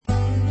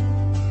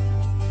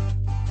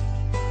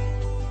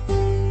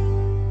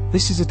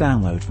This is a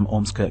download from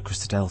Ormskirk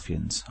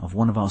Christadelphians of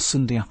one of our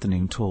Sunday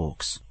afternoon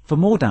talks. For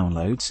more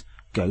downloads,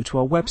 go to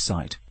our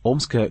website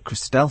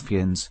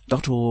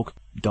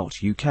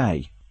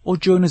ormskirkchristadelphians.org.uk or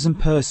join us in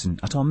person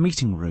at our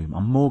meeting room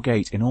on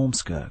Moorgate in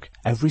Ormskirk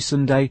every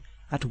Sunday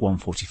at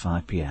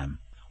 1:45 p.m.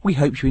 We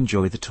hope you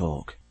enjoy the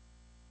talk.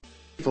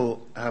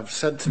 People have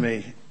said to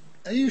me,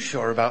 "Are you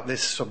sure about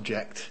this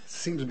subject? It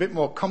seems a bit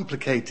more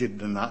complicated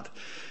than that."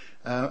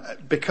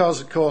 Because,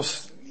 of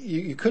course,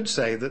 you could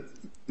say that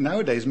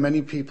nowadays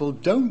many people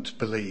don't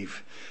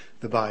believe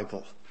the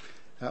Bible.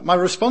 My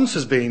response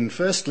has been,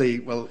 firstly,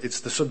 well,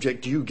 it's the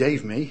subject you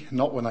gave me,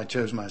 not one I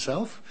chose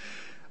myself.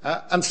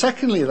 And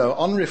secondly, though,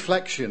 on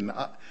reflection,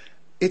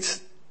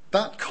 it's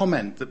that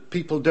comment that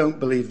people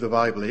don't believe the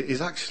Bible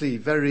is actually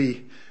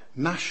very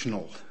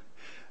national.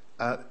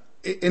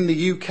 In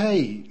the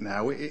UK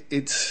now,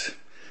 it's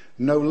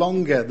no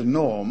longer the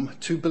norm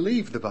to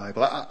believe the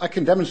Bible. I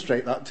can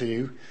demonstrate that to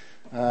you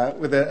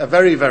with a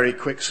very, very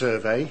quick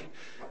survey.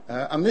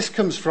 And this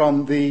comes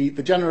from the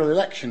general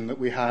election that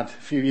we had a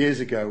few years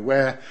ago,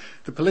 where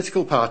the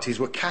political parties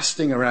were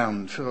casting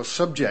around for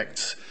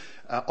subjects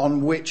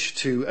on which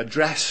to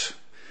address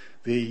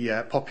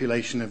the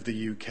population of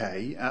the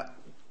UK.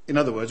 In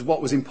other words,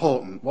 what was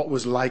important, what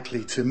was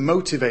likely to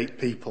motivate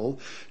people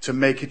to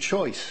make a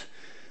choice.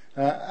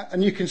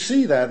 And you can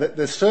see there that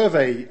the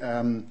survey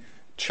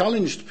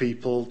challenged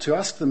people to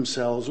ask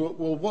themselves,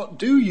 well, what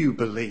do you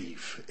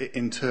believe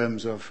in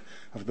terms of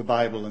the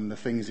Bible and the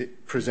things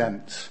it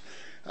presents?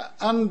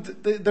 And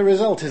the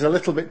result is a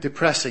little bit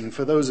depressing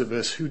for those of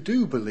us who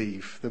do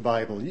believe the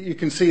Bible. You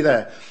can see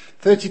there,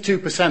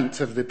 32%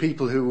 of the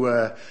people who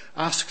were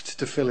asked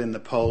to fill in the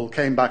poll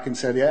came back and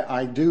said, yeah,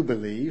 I do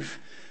believe.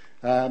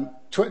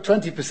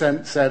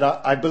 20% said,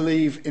 I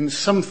believe in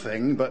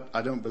something, but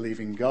I don't believe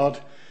in God.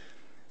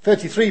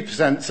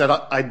 33% said,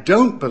 I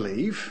don't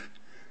believe.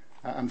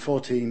 And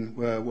 14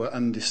 were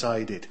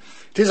undecided.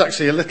 It is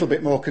actually a little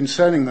bit more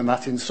concerning than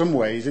that in some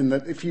ways, in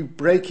that if you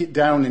break it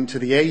down into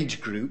the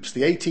age groups,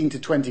 the 18 to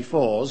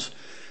 24s,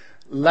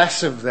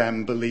 less of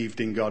them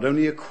believed in God.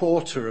 Only a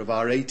quarter of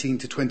our 18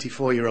 to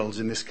 24-year-olds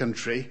in this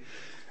country,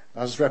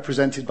 as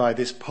represented by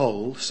this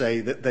poll,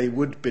 say that they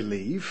would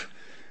believe,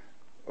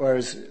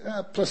 whereas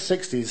plus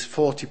 60s,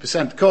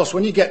 40%. Of course,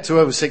 when you get to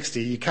over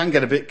 60, you can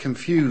get a bit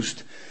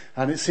confused.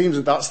 And it seems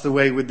that that's the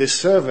way with this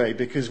survey,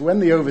 because when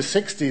the over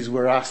 60s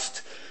were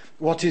asked,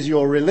 what is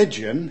your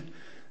religion?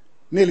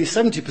 Nearly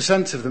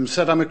 70% of them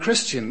said, I'm a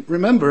Christian.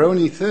 Remember,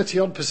 only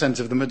 30-odd%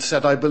 of them had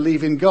said, I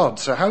believe in God.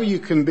 So how you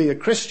can be a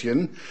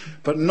Christian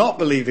but not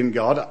believe in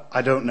God,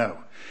 I don't know.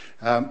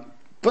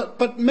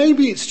 But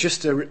maybe it's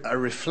just a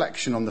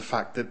reflection on the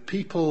fact that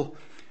people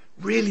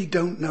really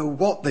don't know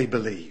what they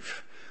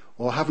believe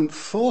or haven't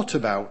thought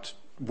about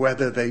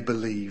whether they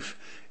believe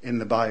in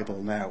the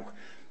Bible now.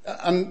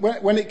 And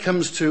when it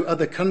comes to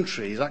other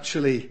countries,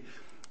 actually,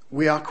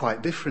 we are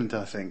quite different,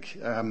 I think.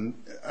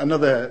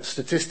 Another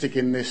statistic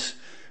in this,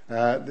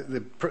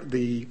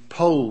 the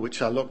poll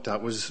which I looked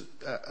at was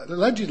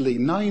allegedly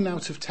 9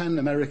 out of 10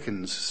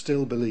 Americans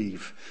still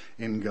believe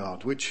in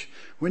God, which,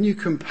 when you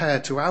compare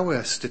to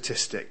our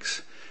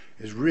statistics,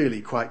 is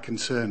really quite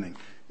concerning.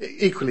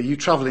 Equally, you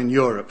travel in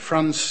Europe,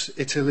 France,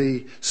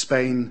 Italy,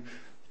 Spain.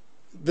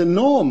 The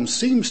norm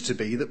seems to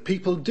be that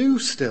people do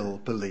still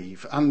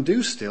believe and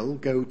do still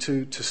go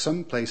to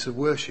some place of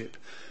worship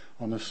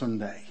on a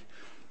Sunday,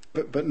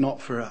 but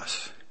not for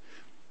us.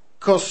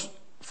 Of course,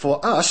 for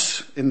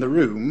us in the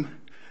room,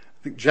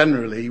 I think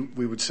generally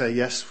we would say,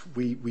 yes,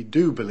 we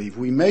do believe.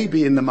 We may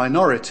be in the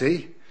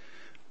minority,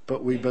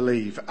 but we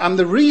believe. And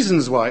the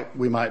reasons why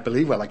we might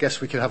believe, well, I guess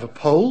we could have a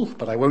poll,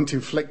 but I won't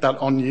inflict that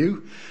on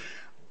you.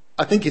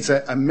 I think it's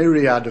a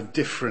myriad of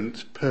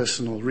different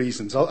personal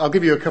reasons. I'll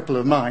give you a couple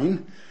of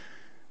mine.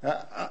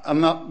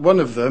 And that one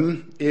of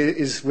them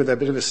is with a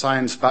bit of a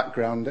science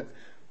background.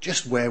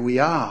 Just where we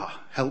are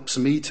helps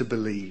me to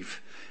believe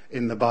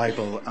in the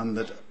Bible and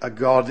that a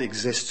God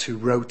exists who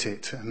wrote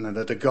it and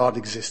that a God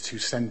exists who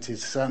sent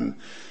his son.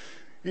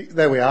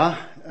 There we are.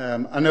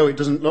 I know it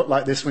doesn't look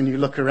like this when you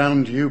look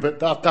around you, but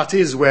that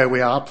is where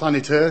we are,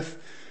 planet Earth.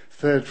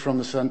 Third from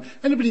the sun.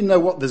 Anybody know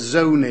what the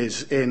zone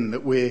is in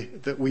that we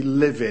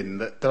live in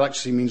that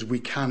actually means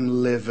we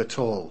can live at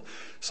all?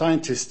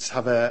 Scientists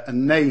have a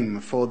name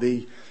for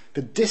the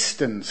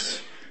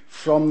distance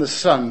from the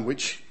sun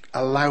which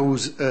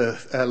allows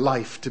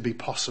life to be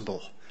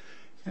possible.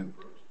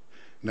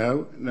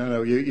 No.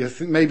 You're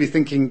maybe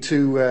thinking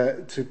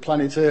to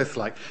planet Earth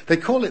like. They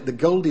call it the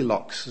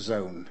Goldilocks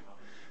zone,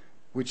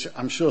 which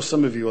I'm sure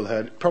some of you will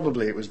have heard.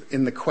 Probably it was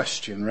in the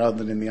question rather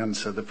than in the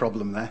answer, the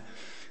problem there.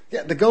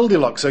 Yeah, the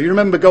Goldilocks. So you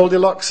remember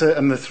Goldilocks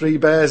and the three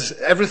bears?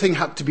 Everything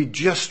had to be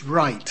just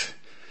right.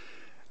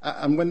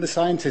 And when the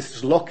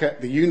scientists look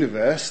at the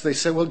universe, they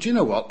say, well, do you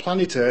know what?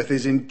 Planet Earth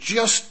is in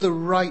just the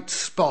right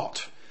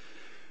spot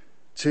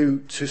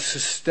to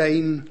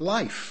sustain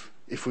life.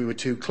 If we were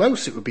too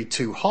close, it would be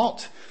too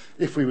hot.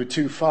 If we were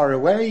too far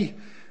away,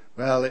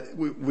 well,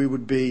 we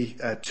would be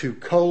too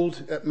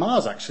cold.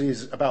 Mars actually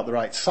is about the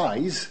right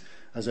size.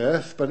 as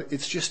earth, but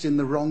it's just in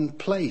the wrong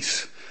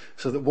place,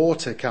 so that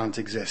water can't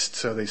exist,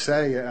 so they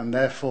say, and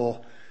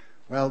therefore,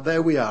 well,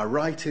 there we are,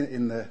 right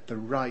in the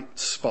right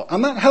spot.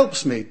 And that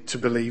helps me to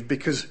believe,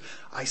 because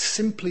I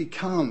simply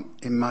can't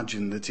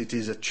imagine that it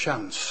is a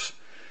chance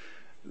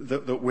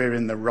that we're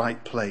in the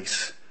right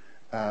place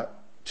to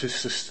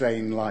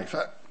sustain life.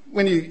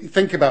 When you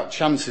think about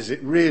chances,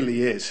 it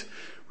really is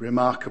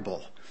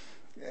remarkable.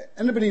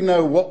 Anybody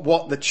know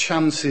what the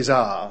chances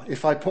are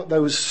if I put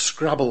those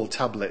Scrabble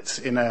tablets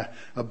in a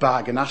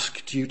bag and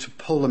asked you to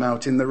pull them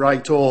out in the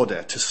right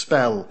order to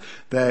spell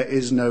 "there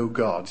is no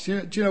God"?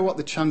 Do you know what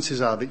the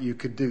chances are that you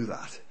could do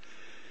that?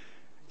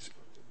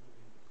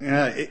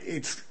 Yeah,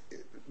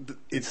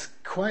 it's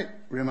quite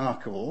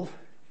remarkable.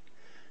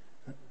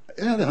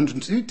 Yeah,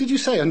 did you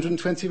say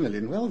 120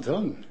 million? Well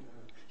done.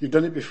 You've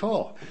done it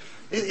before.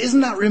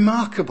 Isn't that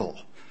remarkable?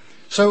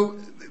 So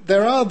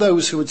there are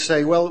those who would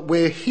say, well,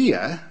 we're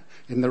here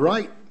in the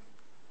right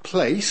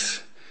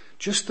place,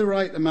 just the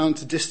right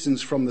amount of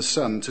distance from the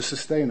sun to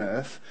sustain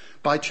Earth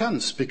by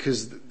chance,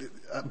 because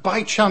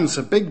by chance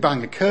a Big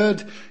Bang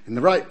occurred in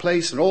the right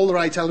place and all the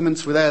right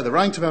elements were there, the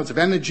right amount of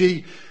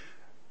energy.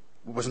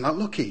 Wasn't that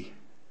lucky?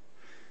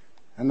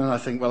 And then I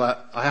think,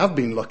 well, I have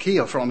been lucky,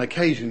 or on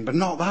occasion, but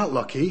not that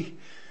lucky.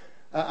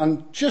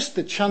 And just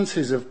the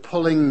chances of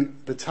pulling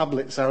the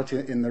tablets out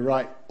in the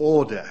right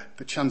order,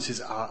 the chances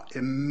are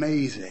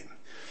amazing.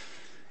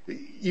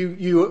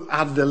 You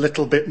add a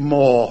little bit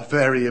more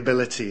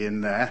variability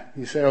in there.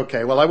 You say,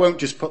 okay, well, I won't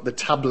just put the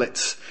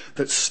tablets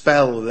that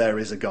spell "there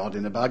is a God"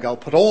 in a bag. I'll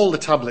put all the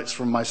tablets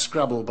from my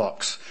Scrabble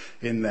box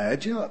in there.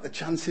 Do you know what the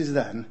chances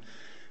then?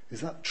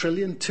 Is that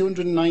trillion?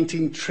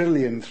 219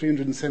 trillion,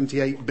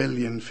 378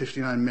 billion,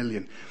 59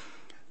 million.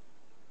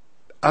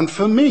 And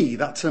for me,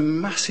 that's a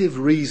massive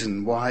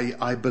reason why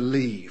I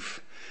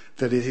believe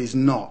that it is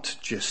not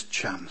just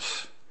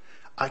chance.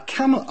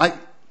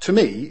 To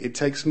me, it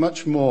takes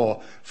much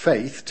more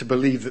faith to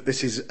believe that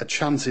this is a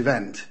chance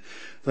event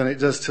than it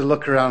does to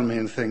look around me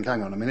and think,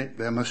 hang on a minute,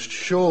 there must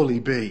surely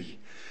be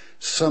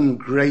some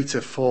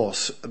greater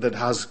force that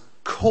has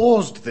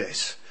caused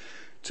this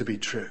to be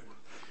true.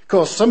 Of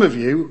course, some of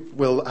you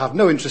will have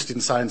no interest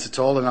in science at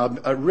all, and I'm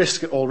at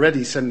risk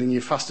already sending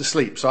you fast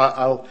asleep. So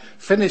I'll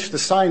finish the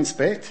science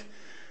bit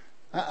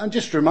and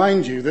just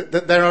remind you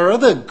that there are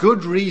other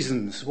good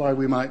reasons why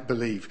we might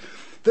believe.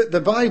 That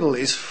the Bible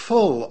is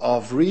full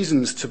of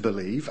reasons to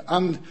believe,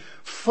 and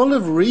full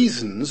of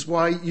reasons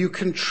why you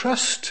can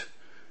trust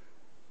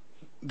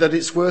that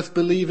it's worth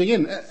believing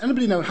in.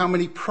 Anybody know how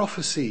many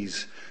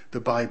prophecies the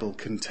Bible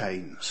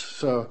contains?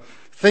 So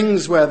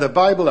things where the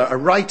Bible, a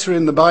writer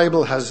in the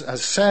Bible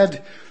has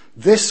said,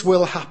 this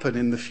will happen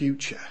in the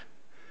future.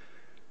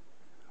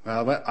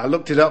 Well, I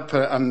looked it up,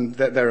 and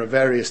there are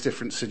various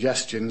different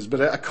suggestions,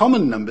 but a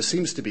common number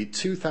seems to be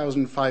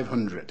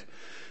 2,500.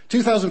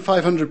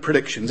 2,500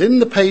 predictions in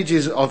the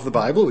pages of the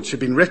Bible, which have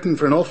been written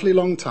for an awfully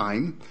long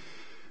time,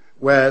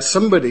 where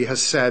somebody has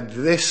said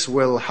this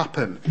will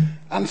happen.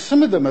 And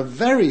some of them are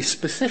very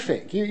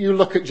specific. You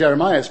look at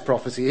Jeremiah's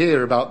prophecy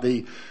here about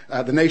the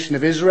nation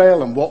of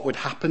Israel and what would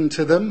happen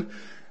to them.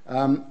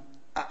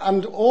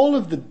 And all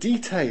of the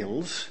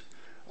details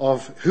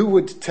of who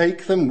would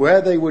take them,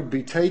 where they would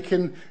be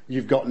taken.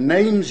 You've got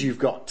names, you've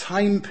got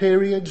time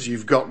periods,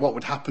 you've got what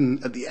would happen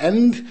at the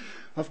end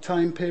of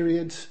time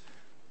periods.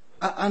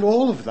 And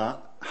all of that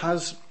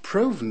has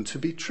proven to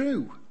be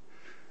true.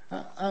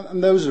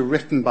 And those are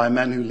written by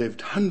men who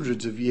lived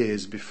hundreds of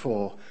years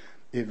before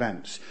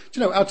events. Do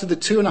you know, out of the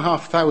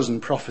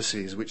 2,500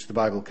 prophecies which the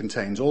Bible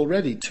contains,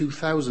 already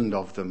 2,000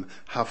 of them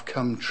have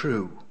come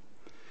true.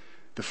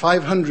 The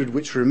 500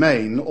 which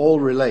remain all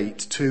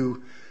relate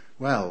to,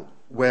 well,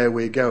 where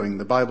we're going.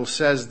 The Bible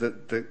says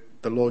that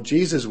the Lord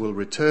Jesus will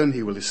return,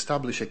 he will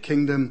establish a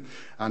kingdom,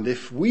 and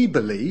if we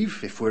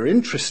believe, if we're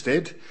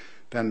interested,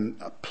 then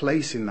a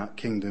place in that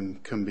kingdom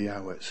can be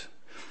ours.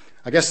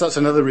 I guess that's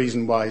another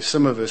reason why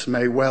some of us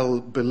may well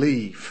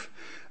believe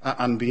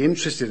and be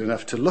interested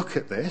enough to look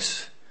at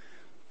this,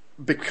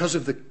 because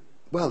of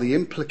the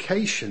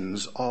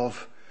implications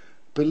of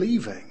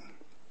believing.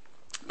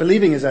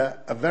 Believing is a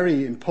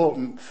very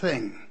important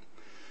thing.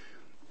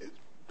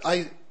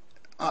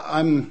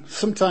 I'm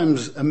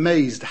sometimes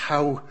amazed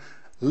how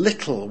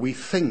little we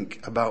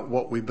think about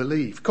what we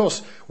believe. Of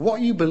course,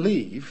 what you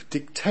believe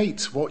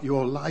dictates what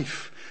your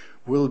life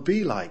will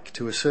be like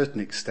to a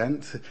certain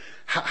extent.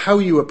 How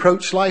you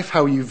approach life,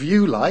 how you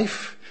view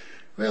life,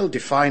 will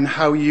define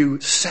how you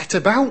set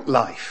about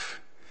life.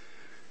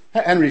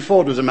 Henry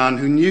Ford was a man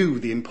who knew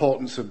the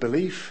importance of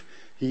belief.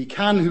 He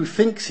can who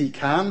thinks he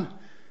can.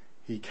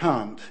 He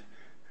can't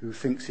who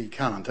thinks he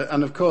can't.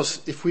 And of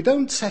course, if we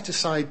don't set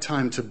aside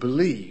time to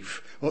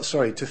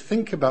to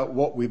think about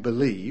what we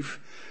believe,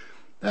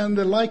 then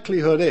the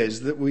likelihood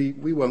is that we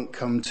won't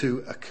come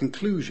to a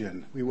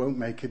conclusion. We won't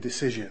make a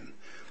decision.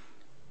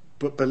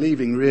 But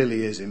believing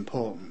really is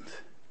important.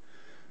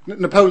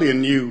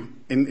 Napoleon knew,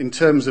 in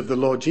terms of the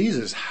Lord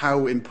Jesus,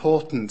 how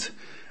important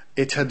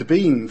it had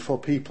been for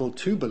people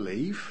to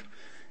believe.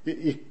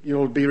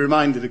 You'll be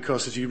reminded, of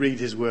course, as you read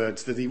his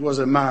words, that he was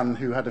a man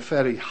who had a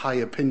very high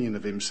opinion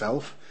of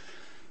himself,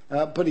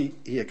 but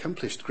he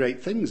accomplished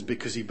great things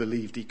because he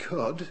believed he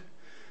could.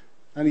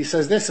 And he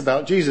says this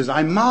about Jesus: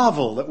 I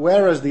marvel that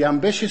whereas the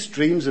ambitious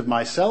dreams of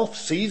myself,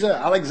 Caesar,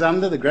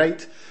 Alexander the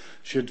Great,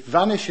 should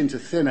vanish into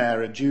thin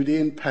air, a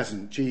Judean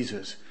peasant,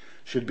 Jesus,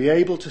 should be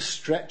able to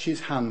stretch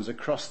his hands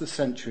across the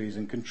centuries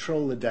and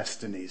control the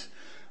destinies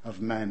of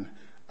men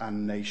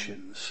and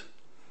nations.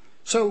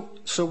 So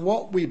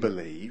what we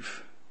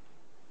believe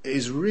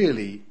is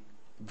really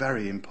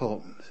very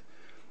important.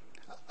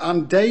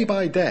 And day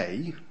by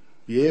day,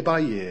 year by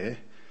year,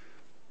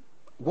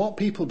 what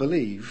people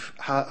believe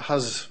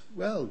has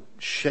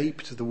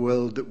shaped the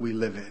world that we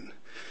live in.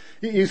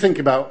 You think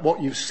about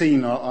what you've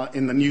seen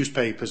in the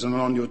newspapers and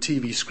on your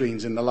TV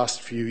screens in the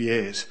last few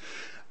years,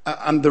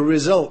 and the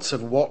results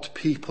of what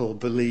people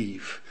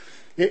believe.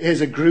 It is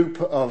a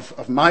group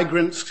of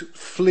migrants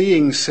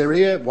fleeing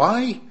Syria.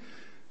 Why?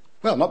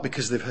 Well, not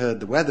because they've heard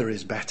the weather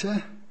is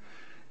better.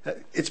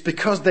 It's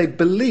because they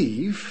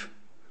believe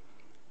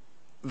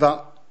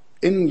that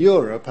in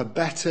Europe a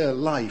better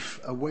life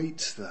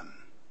awaits them.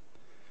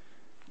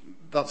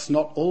 That's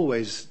not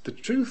always the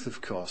truth,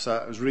 of course.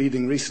 I was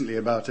reading recently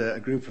about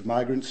a group of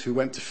migrants who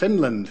went to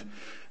Finland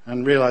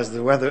and realised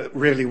the weather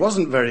really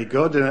wasn't very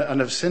good and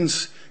have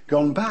since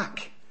gone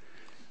back.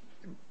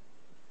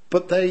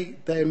 But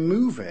they're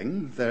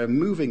moving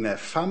their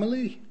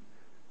family,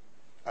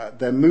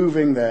 they're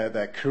moving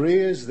their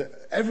careers,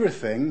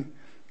 everything,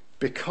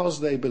 because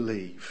they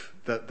believe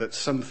that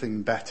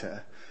something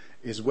better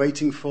is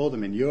waiting for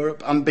them in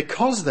Europe, and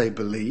because they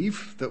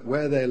believe that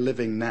where they're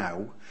living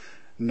now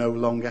no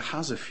longer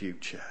has a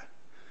future.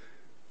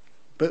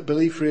 But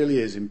belief really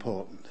is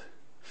important.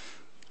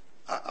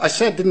 I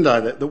said, didn't I,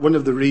 that one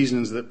of the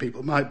reasons that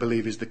people might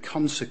believe is the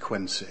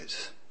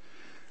consequences.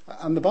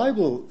 And the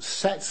Bible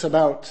sets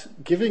about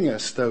giving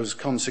us those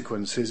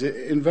consequences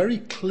in very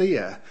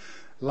clear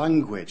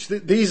language.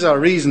 These are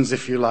reasons,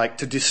 if you like,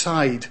 to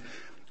decide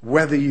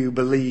whether you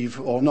believe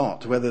or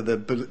not, whether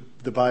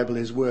the Bible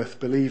is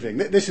worth believing.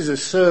 This is a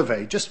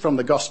survey just from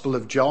the Gospel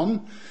of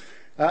John.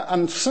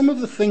 And some of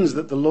the things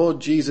that the Lord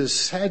Jesus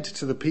said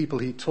to the people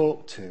he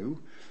talked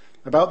to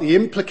about the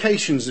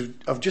implications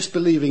of just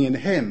believing in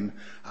him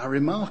are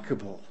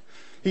remarkable.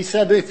 He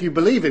said, if you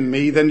believe in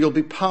me, then you'll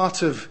be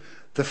part of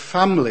the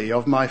family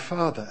of my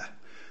Father.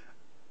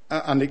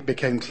 And it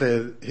became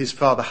clear his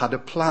Father had a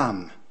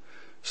plan.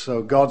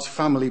 So God's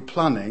family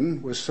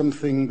planning was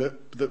something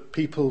that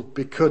people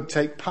could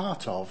take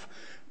part of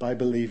by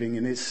believing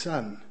in his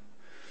Son.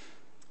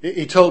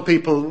 He told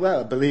people,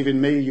 well, believe in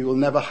me, you will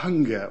never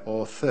hunger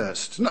or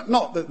thirst.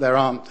 Not that there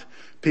aren't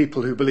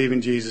people who believe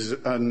in Jesus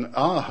and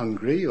are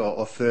hungry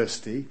or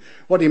thirsty.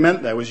 What he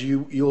meant there was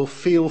you'll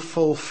feel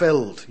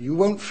fulfilled. You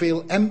won't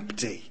feel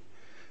empty.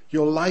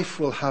 Your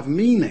life will have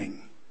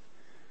meaning.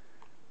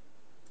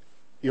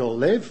 You'll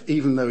live,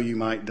 even though you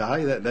might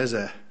die. There's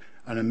an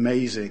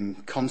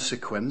amazing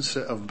consequence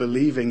of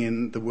believing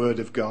in the Word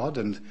of God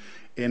and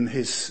in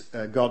his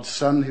God's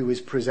Son who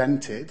is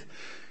presented.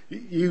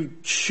 You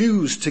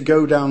choose to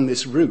go down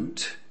this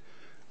route,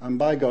 and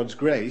by God's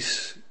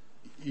grace,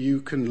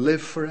 you can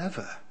live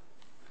forever.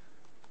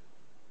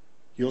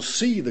 You'll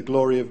see the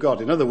glory of God.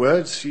 In other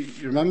words, you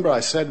remember I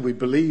said we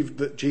believe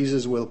that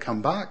Jesus will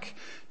come back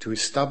to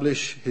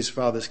establish his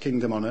Father's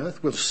kingdom on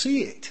earth. We'll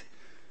see it.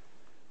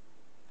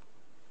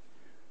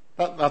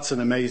 That's an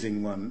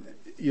amazing one.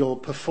 You'll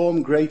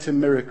perform greater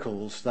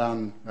miracles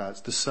than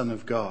the Son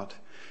of God.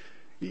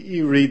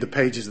 You read the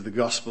pages of the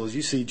Gospels,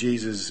 you see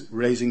Jesus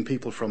raising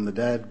people from the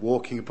dead,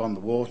 walking upon the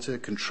water,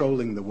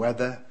 controlling the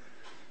weather.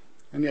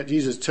 And yet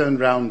Jesus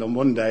turned round on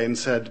one day and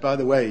said, by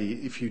the way,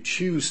 if you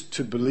choose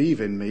to believe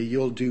in me,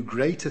 you'll do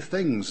greater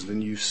things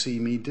than you see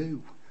me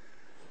do.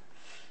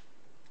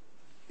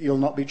 You'll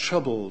not be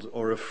troubled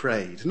or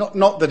afraid.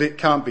 Not that it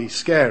can't be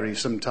scary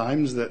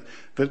sometimes, that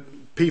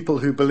people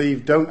who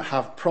believe don't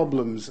have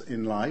problems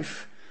in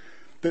life.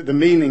 The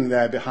meaning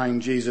there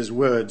behind Jesus'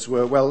 words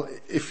were, well,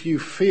 if you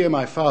fear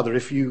my Father,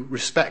 if you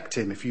respect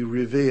him, if you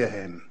revere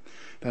him,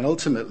 then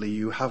ultimately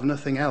you have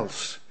nothing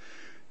else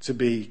to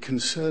be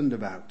concerned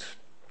about.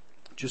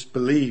 Just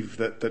believe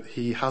that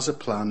he has a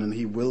plan and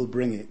he will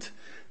bring it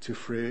to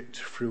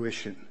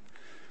fruition.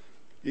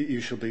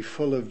 You shall be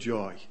full of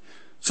joy.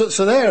 So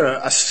there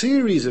are a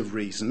series of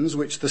reasons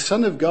which the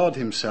Son of God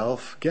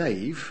himself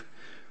gave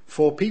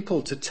for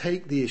people to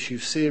take the issue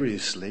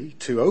seriously,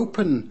 to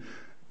open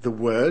the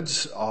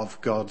words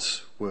of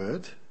God's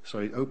word,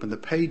 open the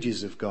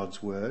pages of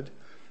God's word,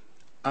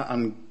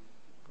 and,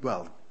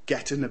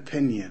 get an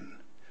opinion,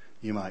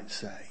 you might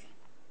say.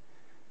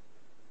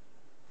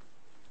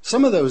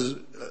 Some of those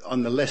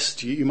on the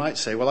list, you might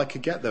say, well, I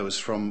could get those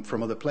from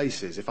other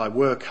places. If I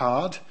work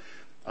hard,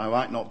 I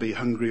might not be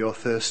hungry or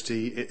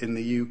thirsty in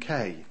the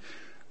UK.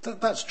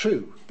 That's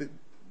true.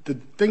 The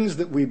things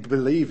that we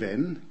believe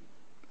in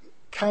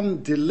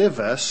can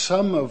deliver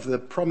some of the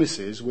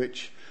promises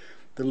which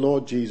the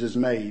Lord Jesus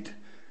made,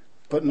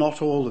 but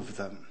not all of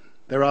them.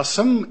 there are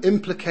some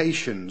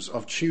implications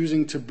of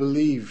choosing to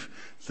believe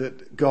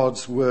that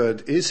God's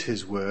word is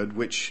his word,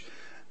 which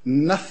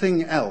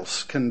nothing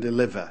else can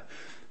deliver.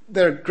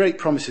 There are great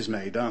promises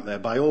made, aren't there,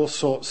 by all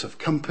sorts of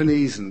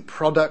companies and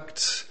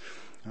products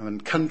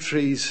and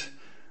countries,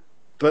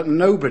 but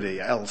nobody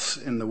else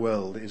in the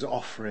world is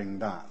offering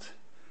that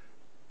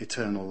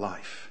eternal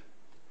life.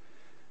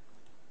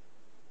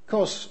 Of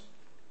course,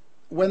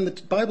 when the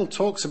Bible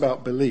talks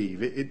about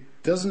believe,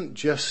 it doesn't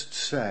just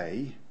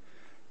say,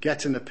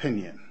 get an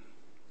opinion.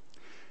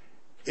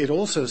 It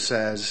also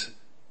says,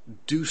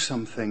 do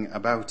something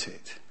about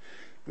it.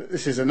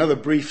 This is another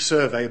brief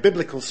survey, a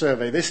biblical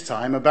survey this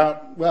time,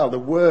 about,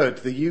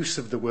 the use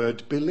of the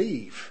word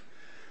believe.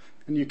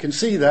 And you can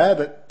see there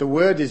that the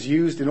word is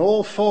used in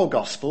all four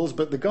Gospels,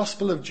 but the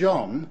Gospel of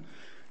John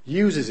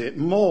uses it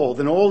more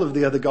than all of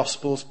the other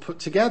Gospels put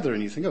together.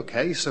 And you think,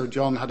 okay, so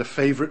John had a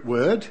favourite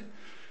word,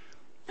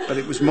 but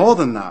it was more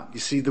than that. You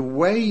see, the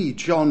way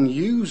John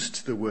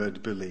used the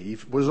word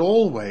believe was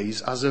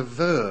always as a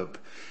verb.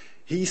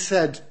 He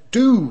said,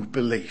 do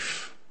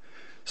believe.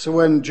 So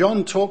when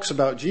John talks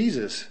about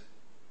Jesus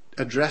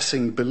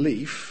addressing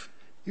belief,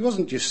 he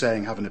wasn't just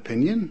saying have an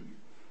opinion.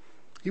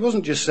 He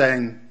wasn't just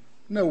saying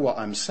know what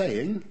I'm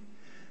saying.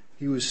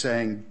 He was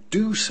saying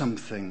do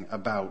something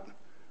about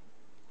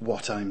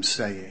what I'm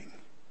saying.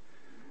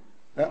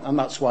 And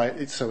that's why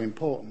it's so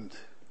important.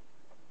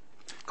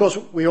 Of course,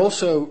 we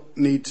also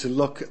need to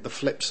look at the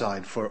flip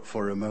side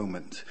for a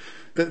moment.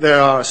 There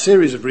are a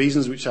series of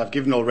reasons which I've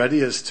given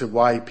already as to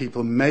why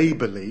people may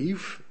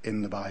believe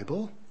in the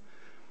Bible.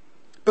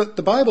 But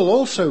the Bible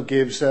also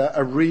gives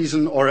a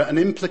reason or an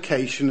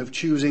implication of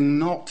choosing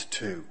not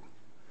to.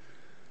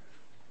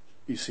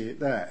 You see it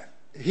there.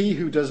 He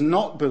who does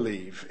not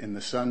believe in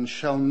the Son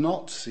shall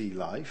not see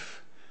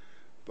life,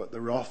 but the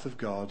wrath of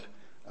God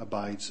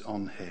abides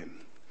on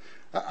him.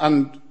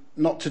 And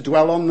not to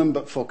dwell on them,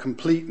 but for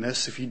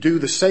completeness, if you do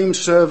the same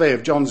survey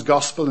of John's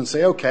Gospel and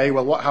say, okay,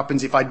 well, what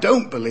happens if I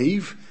don't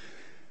believe?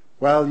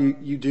 Well,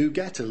 you do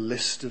get a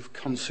list of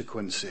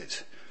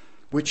consequences,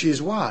 which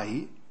is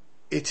why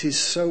it is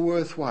so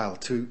worthwhile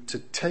to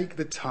take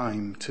the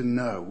time to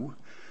know,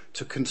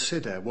 to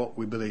consider what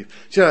we believe.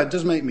 So it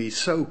does make me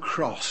so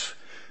cross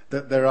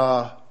that there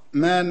are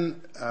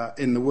men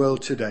in the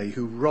world today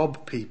who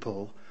rob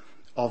people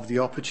of the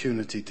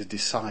opportunity to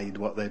decide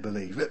what they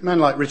believe. Men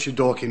like Richard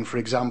Dawkins, for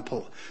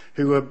example,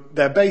 who are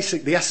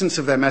the essence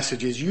of their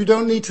message is, you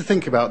don't need to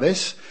think about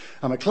this.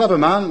 I'm a clever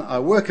man. I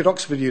work at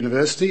Oxford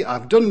University.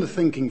 I've done the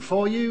thinking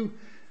for you.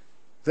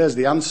 There's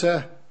the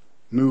answer.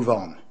 Move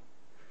on.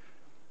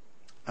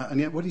 And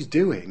yet what he's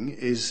doing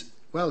is,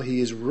 he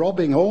is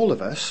robbing all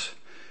of us,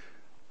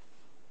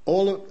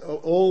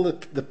 all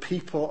the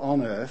people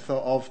on earth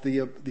of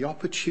the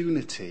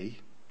opportunity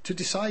to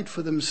decide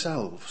for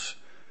themselves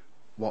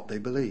what they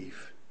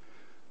believe.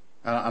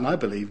 And I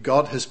believe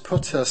God has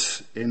put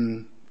us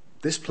in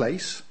this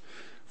place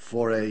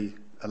for a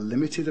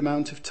limited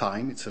amount of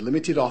time. It's a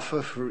limited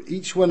offer for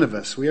each one of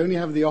us. We only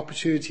have the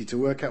opportunity to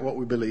work out what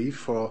we believe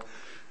for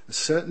a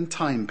certain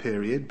time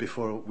period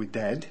before we're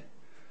dead.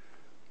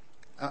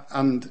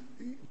 And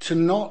to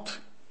not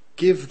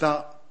give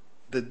that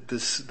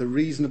the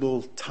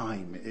reasonable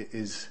time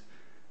is,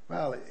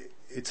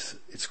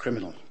 it's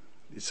criminal.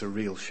 It's a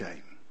real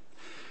shame.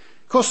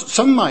 Of course,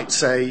 some might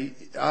say,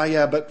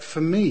 but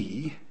for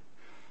me,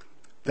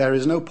 there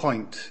is no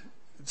point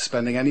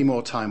spending any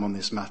more time on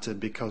this matter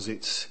because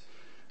it's,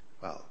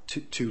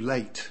 too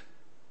late.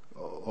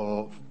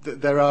 Or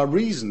there are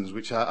reasons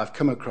which I've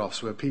come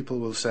across where people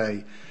will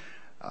say,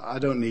 I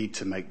don't need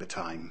to make the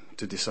time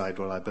to decide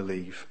what I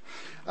believe.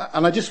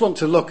 And I just want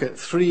to look at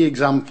 3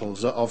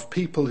 examples of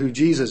people who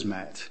Jesus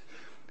met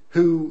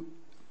who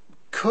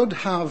could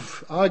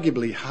have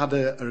arguably had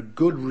a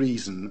good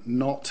reason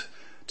not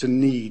to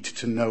need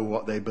to know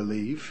what they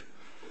believe.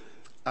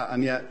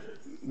 And yet,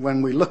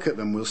 when we look at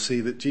them, we'll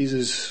see that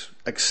Jesus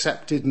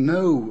accepted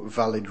no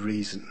valid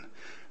reason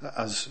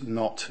as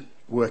not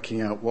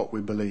working out what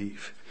we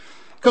believe.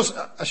 Because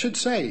I should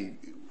say,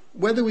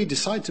 whether we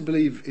decide to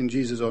believe in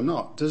Jesus or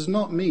not does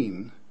not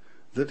mean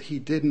that he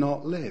did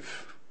not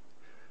live,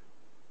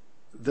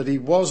 that he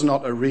was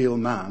not a real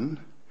man,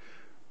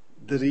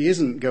 that he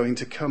isn't going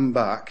to come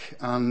back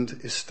and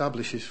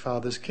establish his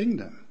Father's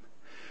kingdom.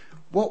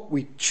 What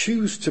we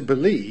choose to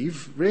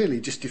believe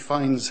really just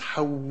defines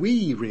how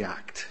we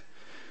react.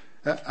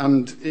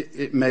 And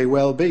it may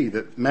well be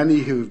that many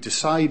who've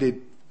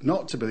decided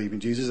not to believe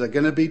in Jesus are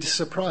going to be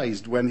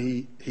surprised when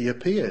he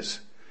appears.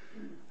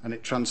 And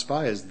it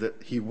transpires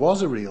that he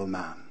was a real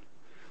man.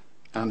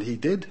 And he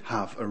did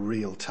have a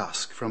real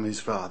task from his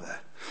Father.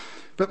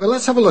 But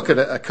let's have a look at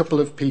a couple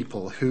of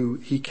people who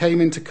he came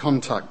into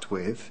contact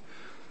with,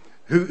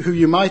 who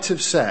you might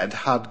have said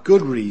had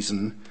good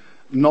reason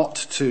not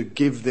to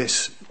give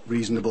this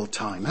reasonable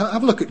time.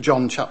 Have a look at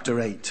John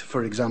chapter 8,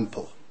 for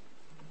example.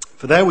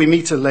 For there we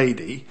meet a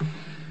lady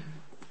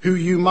who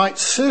you might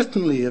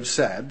certainly have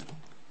said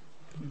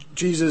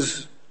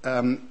Jesus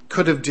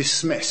could have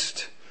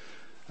dismissed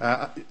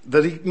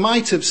that he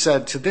might have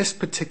said to this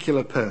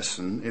particular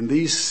person in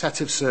these set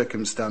of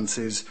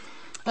circumstances,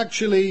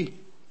 actually,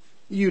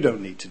 you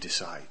don't need to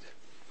decide.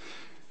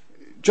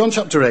 John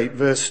chapter 8,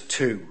 verse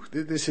 2.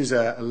 This is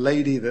a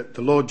lady that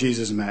the Lord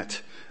Jesus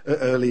met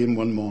early in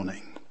one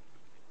morning.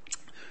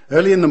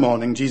 Early in the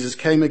morning, Jesus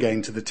came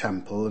again to the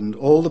temple, and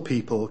all the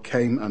people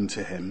came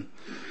unto him.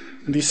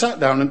 And he sat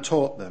down and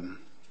taught them.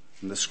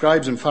 And the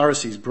scribes and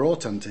Pharisees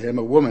brought unto him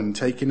a woman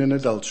taken in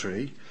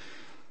adultery.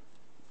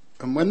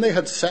 And when they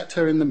had set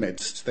her in the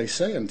midst, they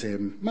say unto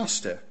him,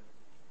 Master,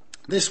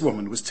 this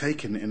woman was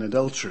taken in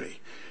adultery,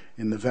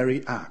 in the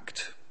very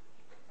act.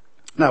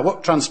 Now,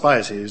 what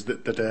transpires here is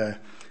that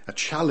a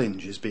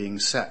challenge is being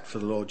set for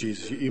the Lord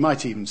Jesus. You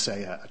might even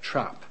say a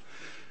trap.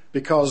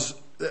 Because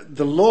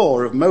the law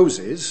of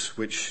Moses,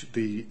 which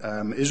the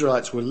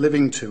Israelites were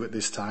living to at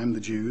this time, the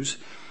Jews,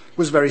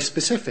 was very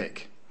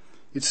specific.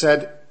 It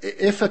said,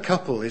 if a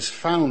couple is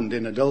found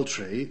in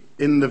adultery,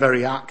 in the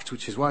very act,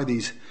 which is why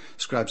these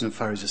scribes and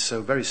Pharisees are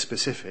so very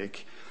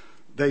specific,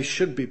 they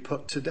should be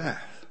put to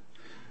death.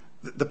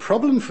 The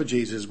problem for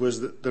Jesus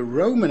was that the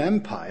Roman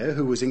Empire,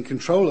 who was in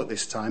control at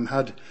this time,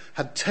 had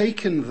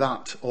taken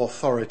that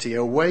authority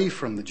away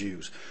from the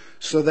Jews.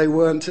 So they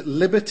weren't at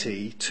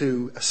liberty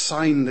to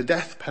assign the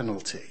death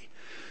penalty.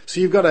 So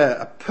you've got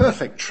a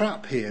perfect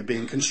trap here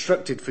being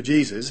constructed for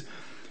Jesus.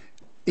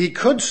 He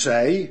could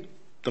say,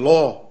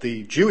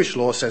 the Jewish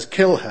law says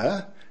kill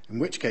her, in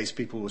which case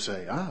people will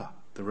say,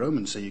 the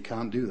Romans say you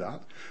can't do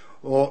that.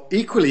 Or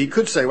equally, he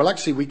could say, well,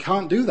 actually, we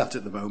can't do that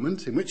at the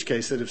moment, in which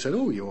case they'd have said,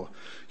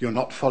 you're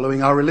not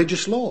following our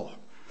religious law.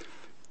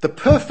 The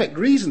perfect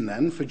reason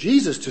then for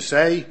Jesus to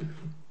say,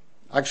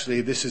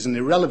 actually, this is an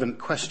irrelevant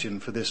question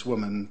for this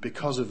woman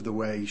because of the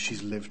way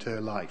she's lived her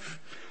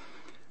life.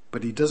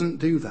 But he doesn't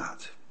do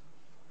that.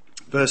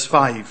 Verse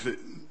 5,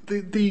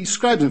 the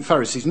scribes and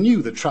Pharisees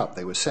knew the trap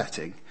they were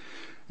setting.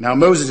 Now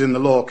Moses in the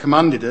law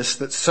commanded us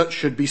that such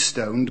should be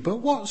stoned, but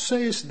what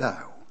sayest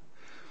thou?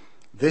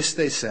 This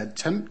they said,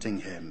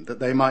 tempting him, that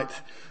they might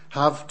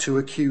have to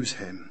accuse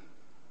him.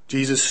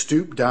 Jesus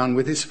stooped down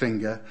with his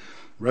finger,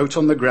 wrote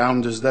on the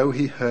ground as though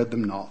he heard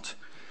them not.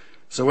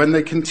 So when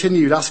they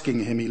continued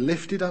asking him, he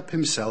lifted up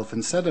himself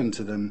and said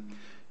unto them,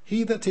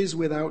 He that is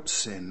without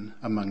sin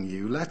among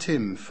you, let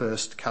him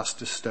first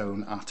cast a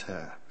stone at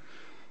her.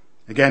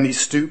 Again he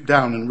stooped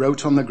down and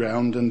wrote on the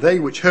ground, and they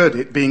which heard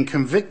it, being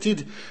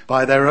convicted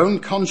by their own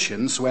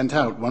conscience, went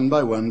out one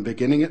by one,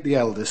 beginning at the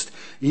eldest,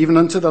 even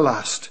unto the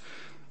last.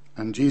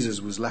 And Jesus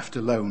was left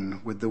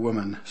alone with the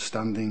woman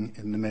standing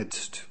in the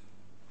midst.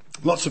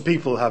 Lots of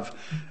people have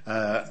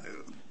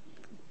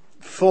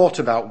thought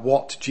about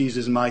what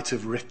Jesus might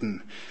have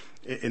written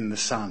in the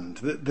sand.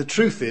 The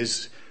truth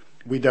is,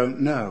 we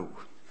don't know.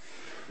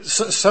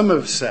 Some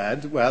have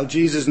said, well,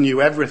 Jesus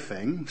knew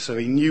everything, so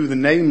he knew the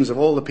names of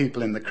all the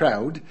people in the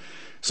crowd.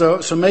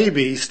 So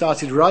maybe he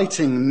started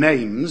writing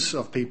names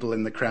of people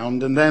in the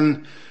crowd, and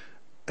then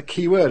a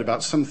key word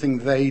about something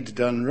they'd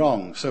done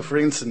wrong. So, for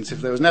instance, if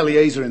there was an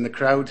Eliezer in the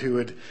crowd who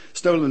had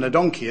stolen a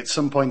donkey at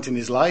some point in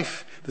his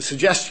life, the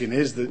suggestion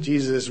is that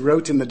Jesus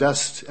wrote in the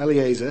dust,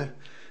 Eliezer,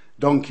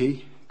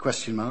 donkey, ?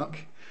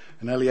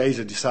 And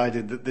Eliezer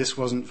decided that this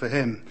wasn't for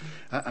him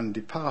and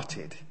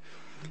departed.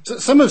 So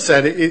some have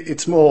said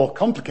it's more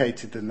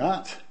complicated than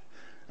that.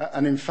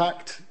 And in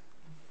fact,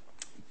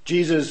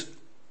 Jesus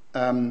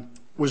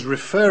was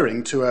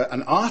referring to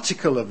an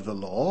article of the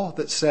law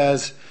that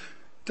says,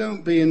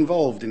 don't be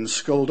involved in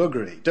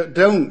skullduggery.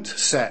 Don't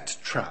set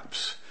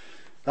traps.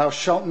 Thou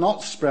shalt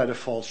not spread a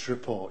false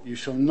report. You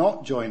shall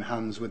not join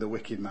hands with a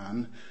wicked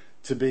man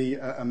to be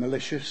a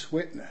malicious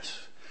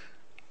witness.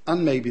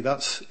 And maybe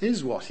that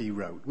is what he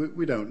wrote.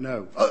 We don't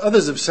know.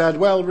 Others have said,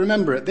 well,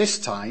 remember at this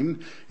time,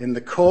 in the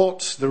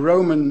courts, the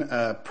Roman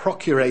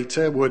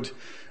procurator would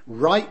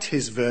write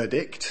his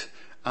verdict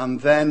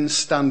and then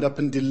stand up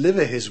and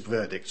deliver his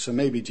verdict. So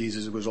maybe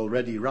Jesus was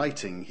already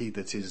writing, he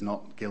that is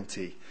not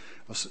guilty,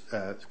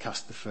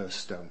 cast the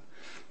first stone.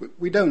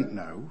 We don't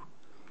know.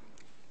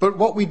 But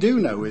what we do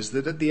know is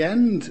that at the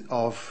end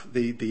of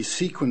the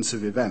sequence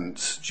of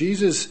events,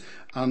 Jesus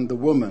and the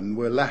woman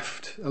were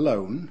left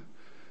alone,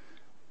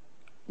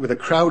 with a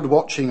crowd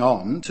watching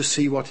on to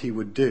see what he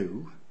would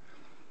do.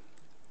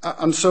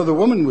 And so the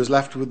woman was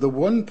left with the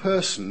one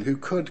person who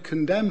could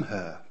condemn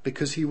her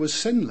because he was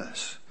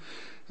sinless.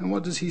 And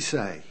what does he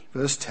say?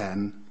 Verse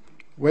 10,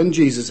 When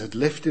Jesus had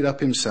lifted up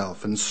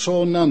himself and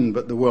saw none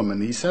but the woman,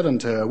 he said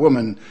unto her,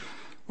 Woman,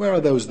 where are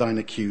those thine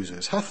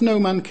accusers? Hath no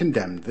man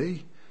condemned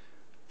thee?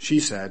 She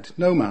said,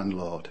 No man,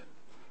 Lord.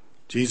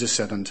 Jesus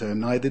said unto her,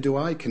 Neither do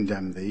I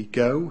condemn thee.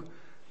 Go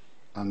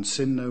and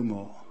sin no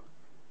more.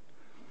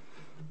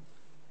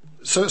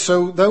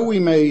 So though we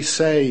may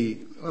say,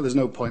 well, there's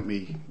no point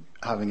me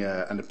having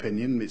an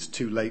opinion, it's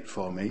too late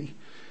for me.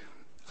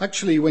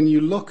 Actually, when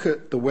you look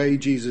at the way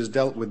Jesus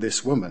dealt with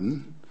this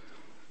woman,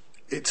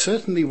 it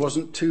certainly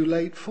wasn't too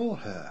late for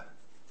her.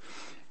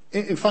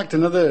 In fact,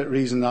 another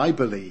reason I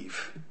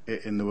believe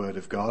in the Word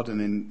of God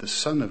and in the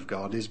Son of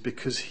God is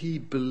because he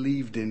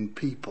believed in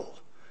people.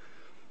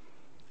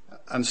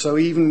 And so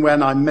even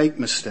when I make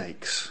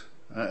mistakes,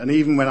 And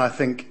even when I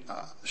think,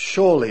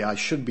 surely I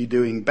should be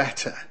doing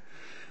better,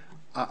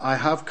 I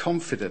have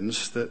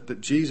confidence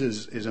that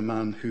Jesus is a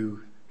man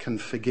who can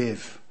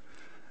forgive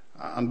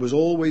and was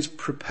always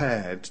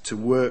prepared to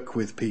work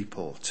with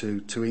people,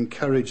 to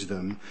encourage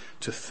them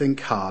to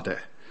think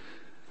harder.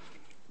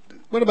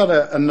 What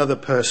about another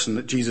person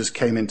that Jesus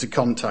came into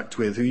contact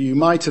with who you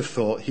might have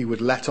thought he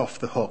would let off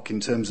the hook in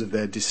terms of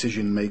their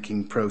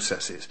decision-making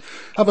processes?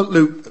 Have a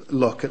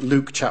look at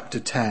Luke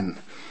chapter 10.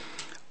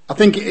 I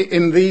think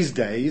in these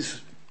days,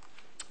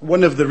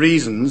 one of the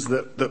reasons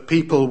that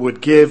people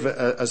would give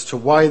as to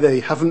why they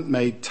haven't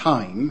made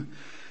time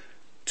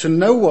to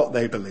know what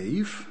they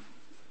believe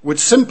would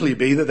simply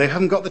be that they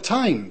haven't got the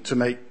time to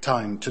make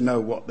time to know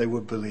what they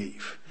would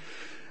believe.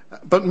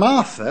 But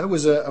Martha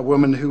was a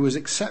woman who was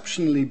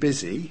exceptionally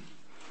busy,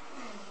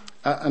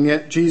 and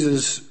yet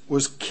Jesus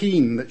was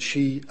keen that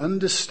she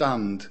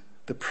understand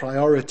the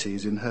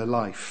priorities in her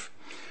life.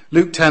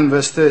 Luke 10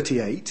 verse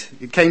 38,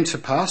 it came to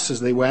pass as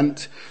they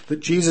went that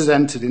Jesus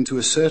entered into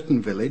a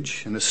certain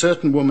village, and a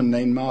certain woman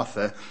named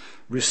Martha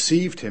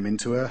received him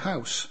into her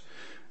house.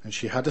 And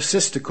she had a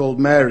sister called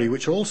Mary,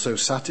 which also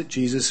sat at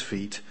Jesus'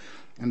 feet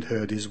and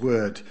heard his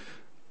word.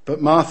 But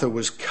Martha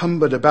was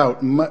cumbered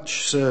about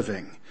much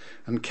serving,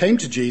 and came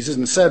to Jesus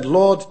and said,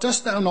 Lord,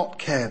 dost thou not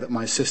care that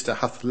my sister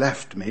hath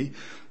left me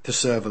to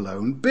serve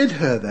alone? Bid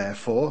her,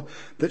 therefore,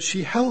 that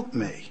she help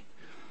me.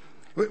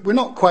 We're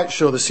not quite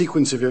sure the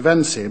sequence of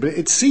events here, but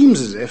it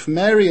seems as if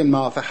Mary and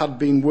Martha had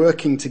been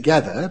working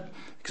together,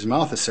 because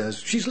Martha says,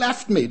 she's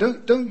left me,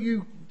 don't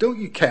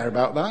you care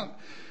about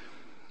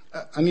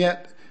that? And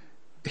yet,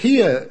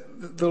 here,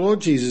 the Lord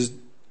Jesus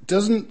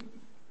doesn't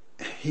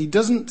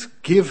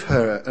give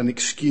her an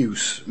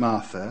excuse,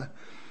 Martha,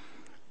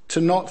 to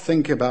not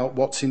think about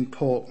what's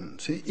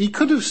important. He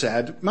could have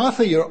said,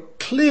 Martha, you're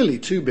clearly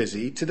too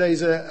busy.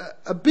 Today's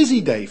a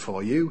busy day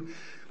for you.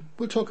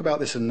 We'll talk about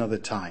this another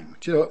time.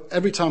 Do you know,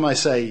 every time I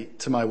say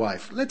to my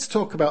wife, let's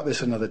talk about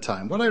this another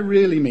time, what I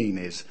really mean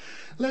is,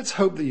 let's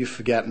hope that you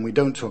forget and we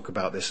don't talk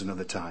about this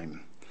another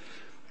time.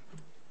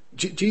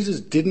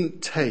 Jesus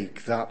didn't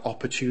take that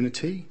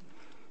opportunity.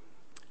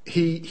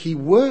 He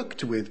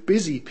worked with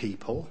busy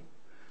people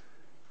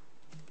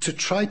to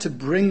try to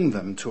bring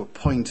them to a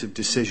point of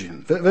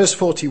decision. Verse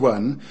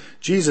 41,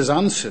 Jesus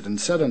answered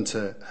and said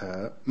unto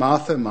her,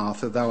 Martha,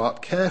 Martha, thou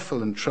art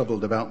careful and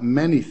troubled about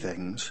many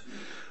things,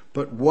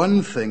 but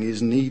one thing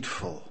is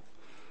needful.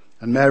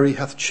 And Mary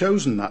hath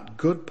chosen that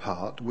good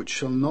part which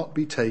shall not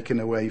be taken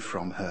away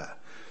from her.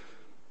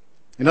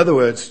 In other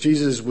words,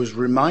 Jesus was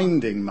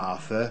reminding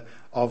Martha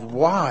of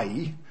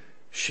why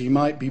she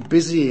might be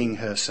busying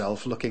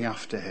herself looking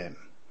after him.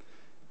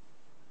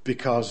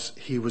 Because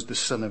he was the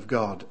Son of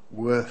God,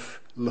 worth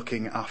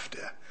looking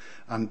after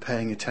and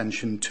paying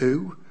attention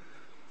to.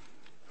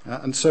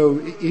 And so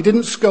he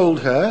didn't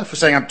scold her for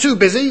saying, I'm too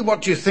busy,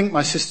 what do you think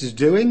my sister's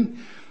doing?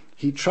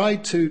 He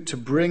tried to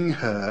bring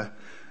her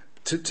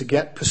to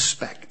get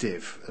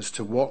perspective as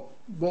to what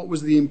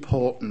was the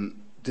important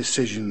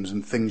decisions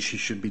and things she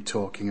should be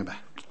talking about.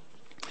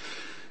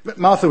 But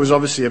Martha was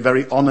obviously a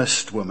very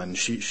honest woman.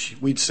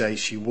 We'd say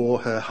she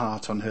wore her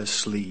heart on her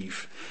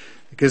sleeve.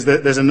 Because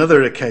there's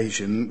another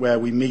occasion where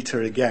we meet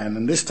her again,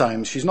 and this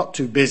time she's not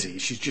too busy,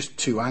 she's just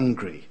too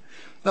angry.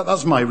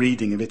 That's my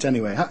reading of it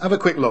anyway. Have a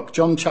quick look,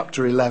 John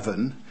chapter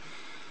 11.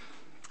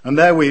 And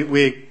there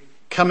we're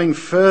coming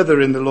further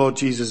in the Lord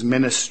Jesus'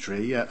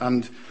 ministry,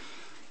 and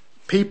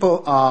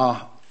people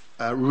are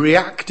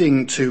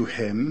reacting to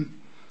him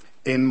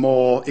in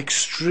more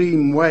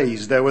extreme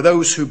ways. There were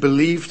those who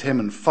believed him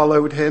and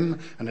followed him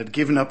and had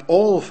given up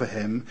all for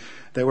him.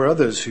 There were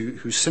others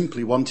who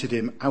simply wanted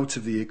him out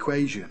of the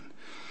equation.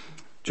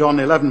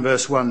 John 11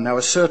 verse 1, now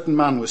a certain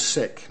man was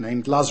sick,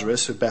 named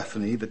Lazarus of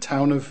Bethany, the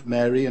town of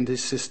Mary and her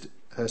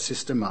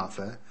sister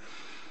Martha.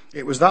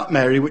 It was that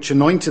Mary which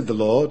anointed the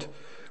Lord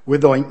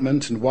with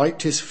ointment and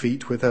wiped his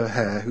feet with her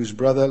hair, whose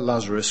brother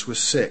Lazarus was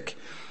sick.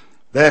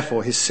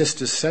 Therefore his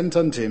sisters sent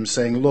unto him,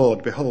 saying,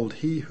 Lord, behold,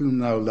 he whom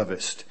thou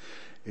lovest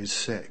is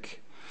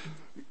sick.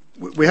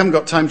 We haven't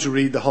got time to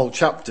read the whole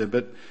chapter,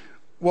 but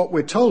what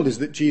we're told is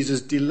that Jesus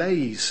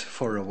delays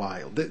for a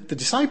while. The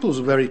disciples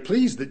were very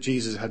pleased that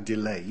Jesus had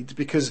delayed,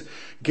 because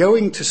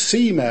going to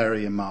see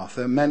Mary and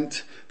Martha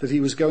meant that he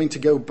was going to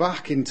go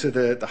back into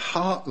the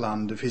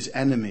heartland of his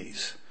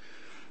enemies.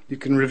 You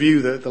can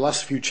review the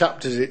last few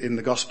chapters in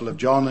the Gospel of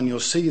John, and you'll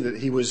see that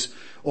he was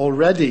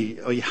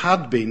already, or he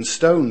had been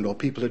stoned, or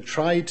people had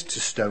tried to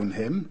stone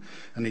him,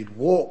 and he'd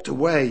walked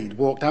away, he'd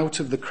walked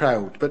out of the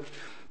crowd.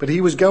 But he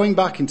was going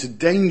back into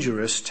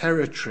dangerous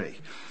territory.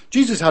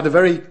 Jesus had a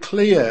very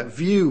clear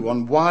view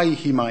on why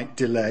he might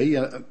delay,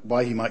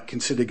 why he might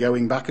consider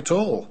going back at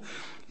all.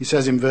 He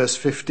says in verse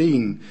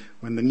 15,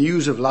 when the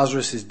news of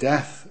Lazarus'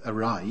 death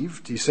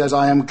arrived, he says,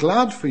 I am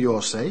glad for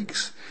your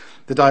sakes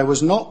that I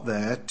was not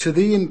there, to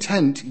the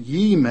intent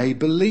ye may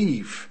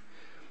believe.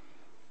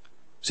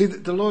 See,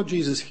 the Lord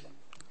Jesus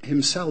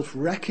himself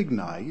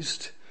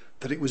recognized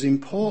that it was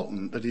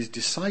important that his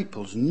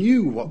disciples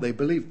knew what they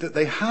believed, that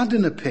they had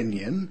an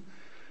opinion,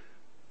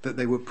 that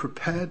they were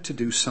prepared to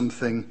do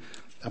something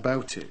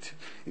about it.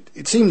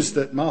 It seems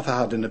that Martha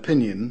had an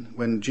opinion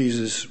when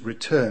Jesus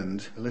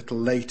returned a little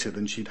later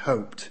than she'd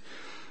hoped.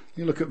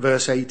 You look at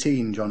verse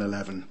 18, John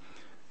 11.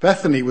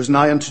 Bethany was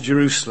nigh unto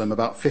Jerusalem,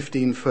 about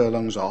 15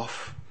 furlongs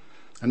off,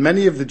 and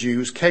many of the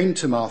Jews came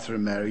to Martha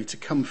and Mary to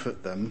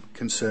comfort them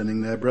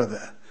concerning their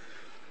brother.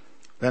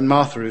 Then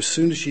Martha, as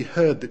soon as she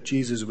heard that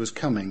Jesus was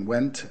coming,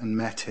 went and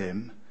met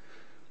him,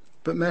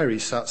 but Mary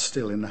sat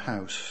still in the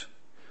house.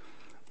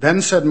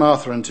 Then said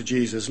Martha unto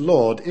Jesus,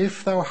 Lord,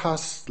 if thou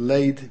hadst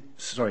been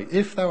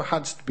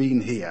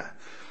here,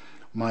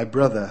 my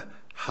brother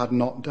had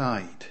not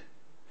died.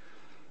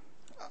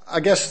 I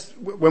guess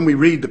when we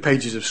read the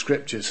pages of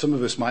Scripture, some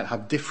of us might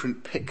have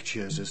different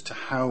pictures as to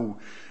how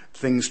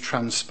things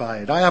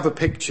transpired. I have a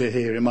picture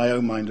here in my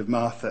own mind of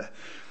Martha,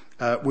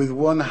 with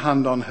one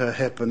hand on her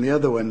hip and the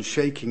other one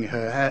shaking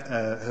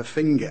her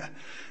finger.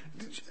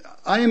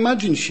 I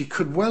imagine she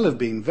could well have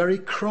been very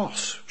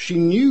cross. She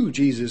knew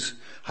Jesus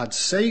had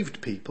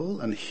saved people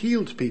and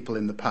healed people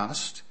in the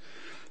past.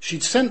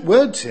 She'd sent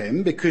word to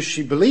him because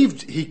she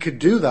believed he could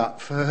do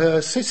that for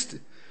her sister,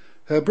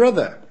 her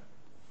brother.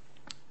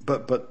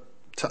 But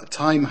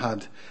time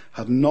had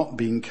not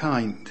been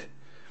kind.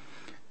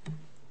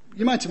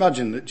 You might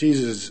imagine that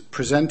Jesus,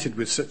 presented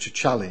with such a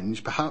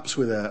challenge, perhaps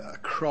with a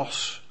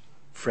cross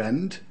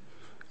friend,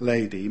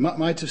 lady,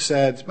 might have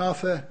said,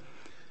 Martha,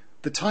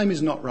 the time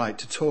is not right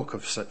to talk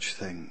of such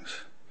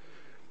things.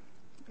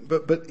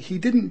 But he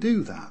didn't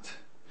do that.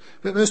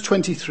 But verse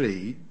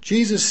 23,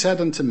 Jesus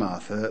said unto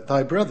Martha,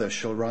 thy brother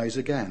shall rise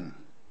again.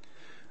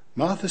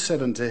 Martha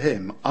said unto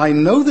him, I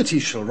know that he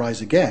shall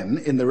rise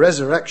again in the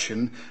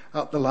resurrection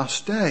at the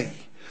last day.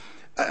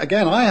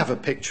 Again, I have a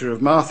picture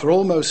of Martha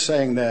almost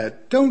saying there,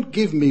 don't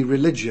give me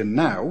religion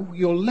now,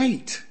 you're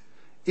late.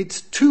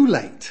 It's too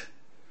late.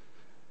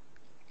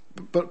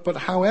 But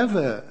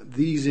however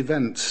these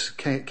events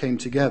came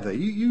together,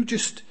 you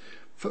just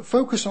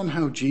focus on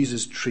how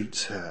Jesus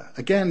treats her.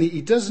 Again,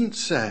 he doesn't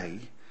say,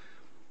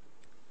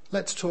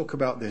 let's talk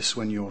about this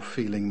when you're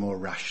feeling more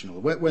rational,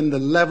 when the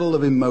level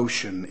of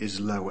emotion is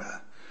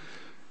lower.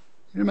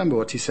 You remember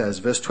what he says,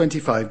 verse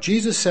 25,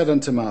 Jesus said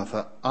unto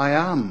Martha, I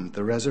am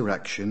the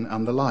resurrection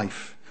and the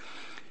life.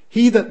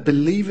 He that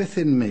believeth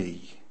in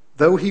me,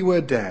 though he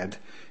were dead,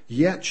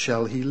 yet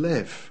shall he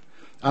live.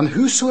 And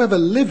whosoever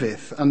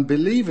liveth and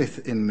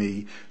believeth in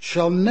me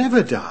shall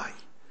never die.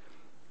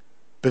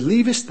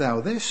 Believest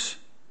thou this?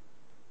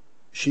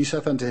 She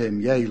saith unto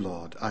him, Yea,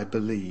 Lord, I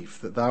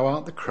believe that thou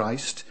art the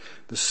Christ,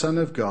 the Son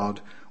of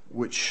God,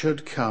 which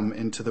should come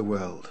into the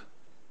world.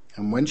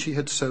 And when she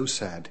had so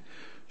said,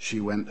 she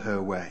went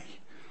her way.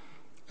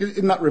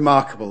 Isn't that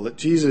remarkable that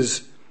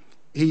Jesus,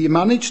 he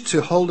managed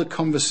to hold a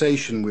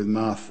conversation with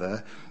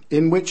Martha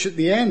in which at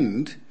the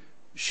end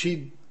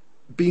she'd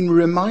been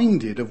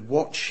reminded of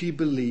what she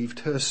believed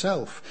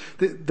herself.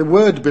 The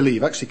word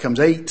believe actually comes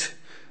 8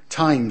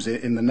 times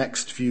in the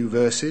next few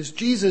verses.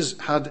 Jesus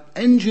had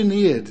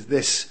engineered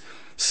this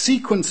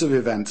sequence of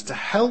events to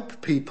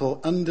help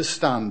people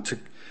understand,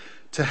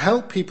 to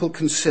help people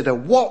consider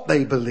what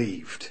they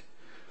believed.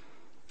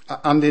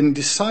 And in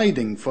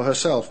deciding for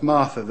herself,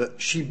 Martha, that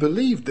she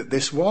believed that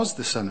this was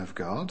the Son of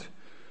God,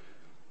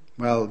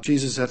 well,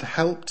 Jesus had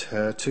helped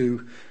her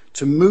to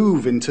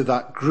move into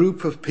that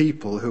group of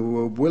people who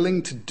were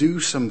willing to do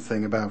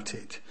something about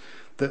it.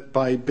 That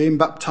by being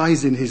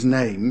baptized in his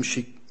name,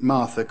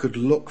 Martha could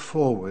look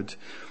forward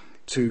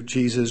to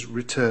Jesus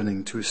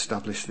returning to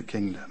establish the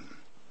kingdom.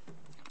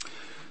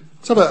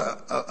 Let's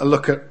have a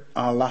look at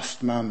our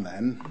last man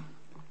then.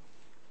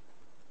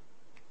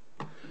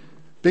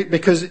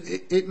 Because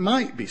it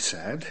might be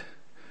said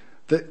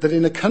that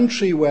in a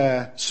country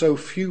where so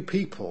few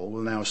people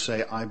will now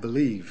say, I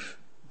believe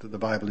that the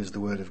Bible is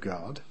the Word of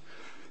God,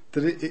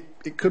 that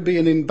it could be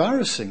an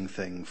embarrassing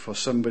thing for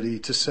somebody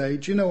to say,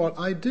 do you know what,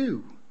 I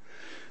do.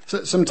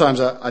 So sometimes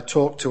I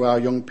talk to our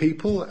young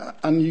people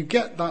and you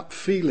get that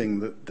feeling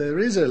that there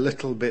is a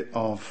little bit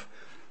of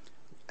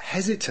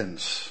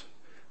hesitance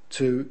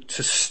to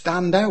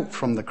stand out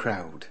from the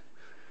crowd,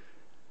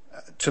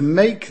 to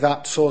make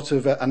that sort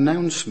of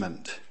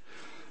announcement.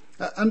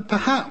 And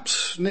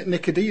perhaps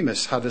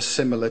Nicodemus had a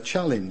similar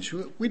challenge.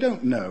 We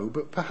don't know,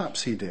 but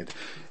perhaps he did.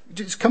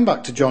 Just come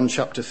back to John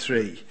chapter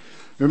 3.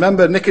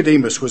 Remember,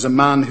 Nicodemus was a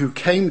man who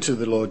came to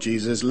the Lord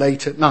Jesus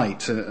late at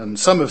night, and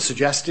some have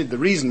suggested the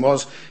reason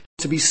was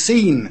to be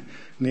seen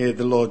near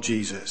the Lord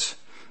Jesus.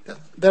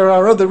 There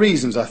are other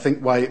reasons, I think,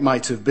 why it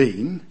might have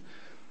been,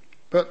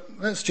 but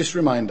let's just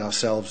remind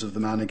ourselves of the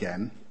man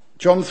again.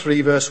 John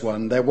 3 verse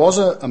 1, there was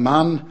a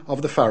man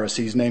of the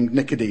Pharisees named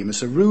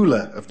Nicodemus, a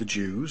ruler of the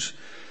Jews.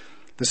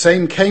 The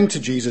same came to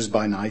Jesus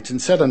by night and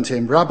said unto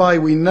him, Rabbi,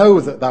 we know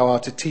that thou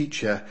art a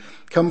teacher,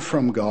 come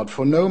from God,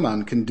 for no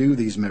man can do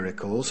these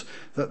miracles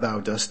that thou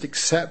dost,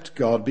 except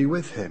God be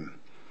with him.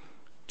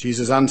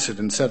 Jesus answered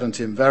and said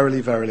unto him,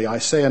 Verily, verily, I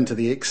say unto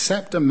thee,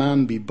 except a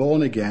man be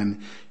born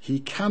again, he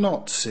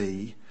cannot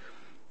see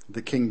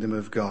the kingdom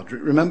of God.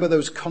 Remember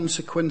those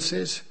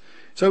consequences?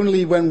 It's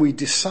only when we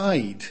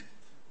decide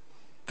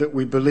that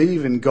we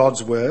believe in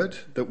God's word,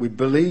 that we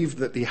believe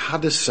that he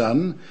had a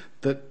son,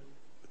 that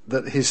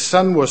that his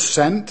Son was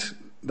sent,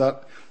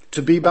 that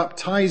to be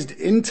baptized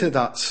into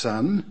that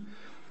Son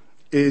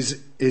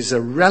is a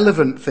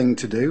relevant thing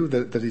to do,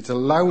 that it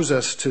allows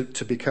us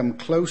to become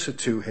closer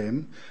to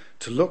him,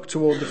 to look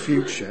toward the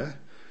future.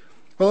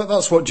 Well,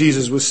 that's what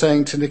Jesus was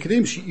saying to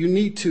Nicodemus. You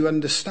need to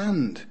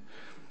understand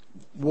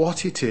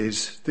what it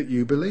is that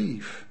you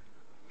believe.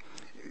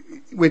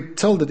 We're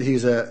told that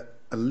he's a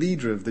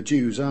leader of the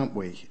Jews, aren't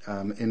we?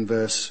 In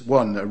verse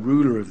 1, a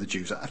ruler of the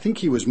Jews. I think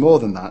he was more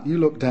than that. You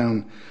look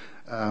down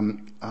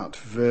at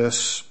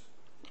verse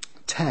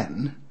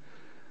 10,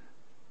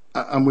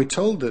 and we're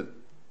told that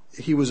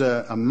he was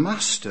a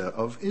master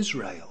of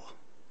Israel.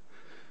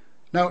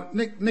 Now,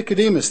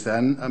 Nicodemus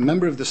then, a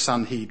member of the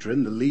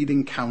Sanhedrin, the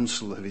leading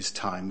council of his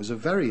time, was a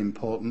very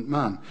important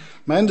man.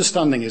 My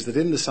understanding is that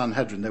in the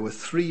Sanhedrin there were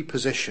 3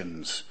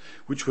 positions,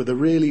 which were the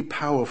really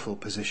powerful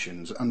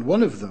positions. And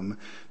one of them,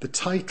 the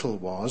title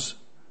was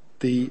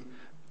the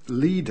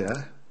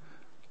leader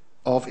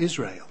of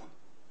Israel.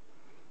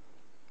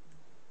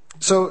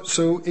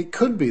 So it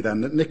could be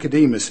then that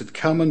Nicodemus had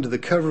come under the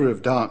cover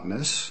of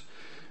darkness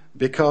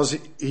because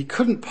he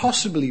couldn't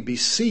possibly be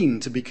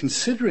seen to be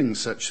considering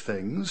such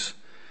things,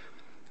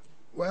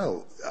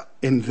 well,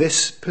 in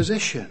this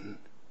position.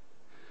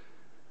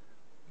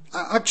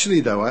 Actually,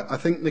 though, I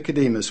think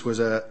Nicodemus was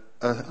a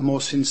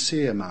more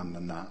sincere man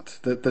than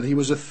that he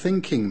was a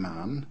thinking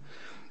man,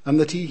 and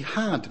that he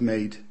had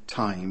made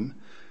time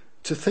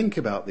to think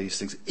about these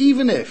things,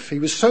 even if he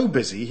was so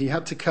busy he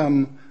had to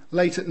come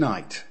late at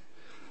night,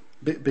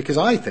 because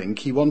I think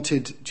he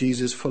wanted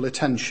Jesus' full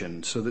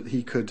attention so that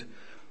he could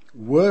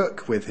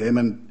work with him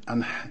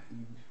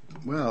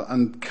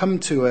and come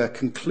to a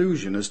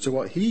conclusion as to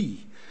what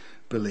he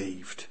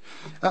believed.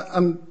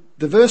 And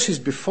the verses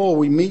before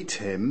we meet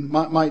him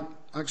might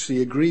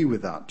actually agree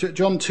with that.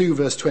 John 2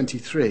 verse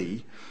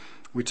 23,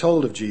 we're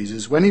told of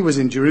Jesus, when he was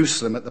in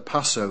Jerusalem at the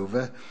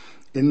Passover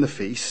in the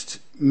feast,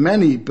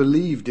 many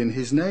believed in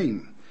his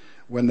name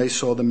when they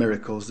saw the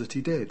miracles that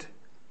he did.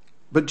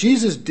 But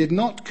Jesus did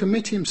not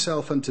commit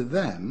himself unto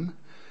them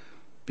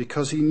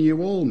because he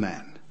knew all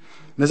men.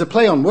 And there's a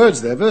play on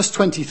words there. Verse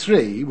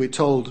 23, we're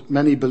told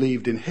many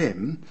believed in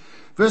him.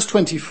 Verse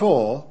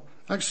 24,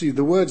 actually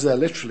the words there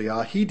literally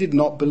are, he did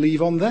not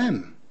believe on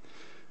them.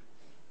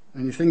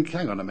 And you think,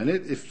 hang on a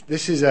minute, if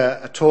this is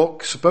a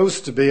talk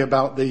supposed to be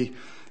about the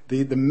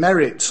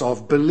merits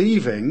of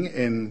believing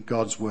in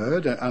God's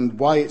word and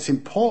why it's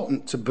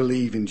important to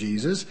believe in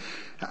Jesus,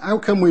 how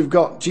come we've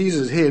got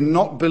Jesus here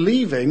not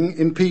believing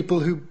in people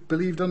who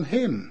believed on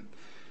him?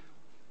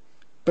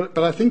 But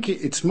I think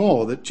it's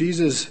more that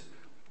Jesus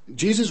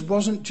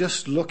wasn't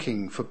just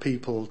looking for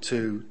people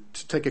to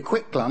take a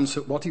quick glance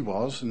at what he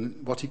was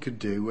and what he could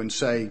do and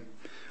say,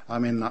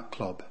 I'm in that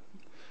club.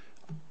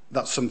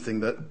 That's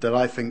something that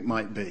I think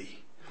might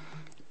be.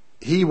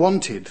 He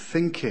wanted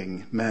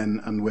thinking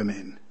men and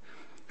women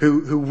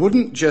who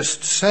wouldn't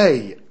just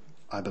say,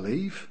 I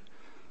believe,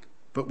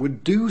 but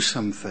would do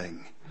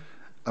something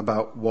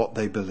about what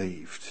they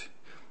believed.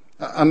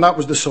 And that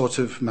was the sort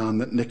of man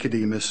that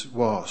Nicodemus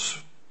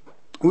was.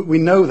 We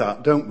know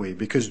that, don't we?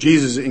 Because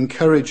Jesus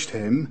encouraged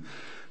him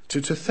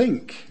to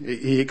think.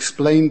 He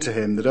explained to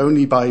him that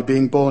only by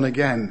being born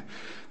again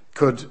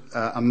could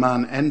a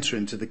man enter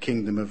into the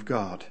kingdom of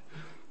God.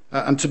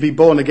 And to be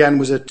born again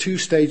was a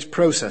 2-stage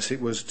process.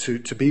 It was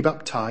to be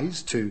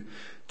baptized,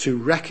 to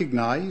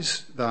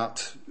recognize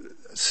that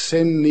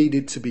sin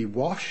needed to be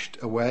washed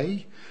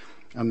away,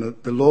 and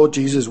that the Lord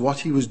Jesus, what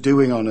he was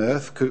doing on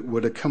earth,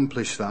 would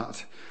accomplish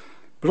that.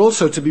 But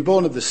also to be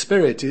born of the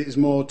Spirit is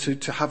more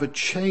to have a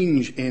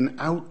change in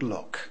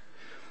outlook,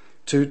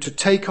 to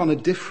take on a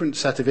different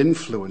set of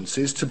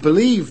influences, to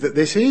believe that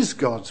this is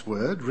God's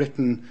word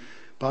written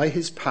by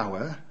his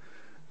power,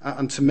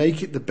 and to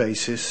make it the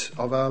basis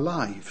of our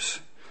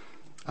lives.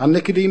 And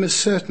Nicodemus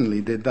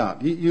certainly did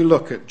that. You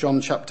look at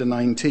John chapter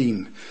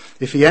 19.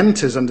 If he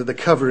enters under the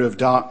cover of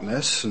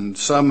darkness, and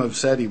some have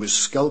said he was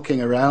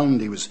skulking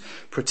around, he was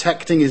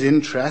protecting his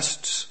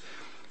interests,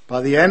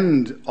 by the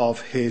end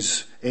of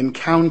his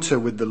encounter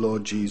with the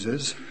Lord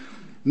Jesus,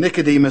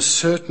 Nicodemus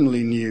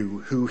certainly knew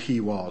who he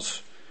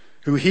was.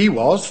 Who he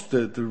was,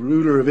 the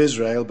ruler of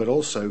Israel, but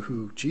also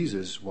who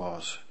Jesus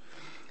was.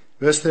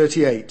 Verse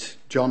 38,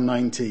 John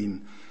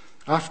 19.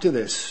 After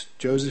this,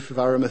 Joseph of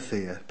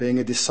Arimathea, being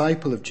a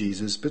disciple of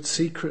Jesus, but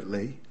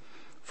secretly,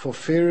 for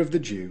fear of the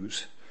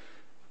Jews,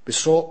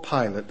 besought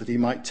Pilate that he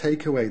might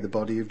take away the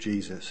body of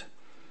Jesus.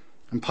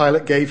 And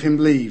Pilate gave him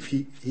leave.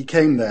 He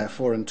came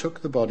therefore and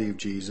took the body of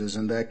Jesus,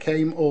 and there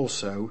came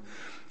also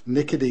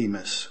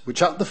Nicodemus,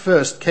 which at the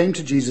first came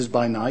to Jesus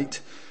by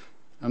night,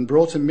 and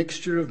brought a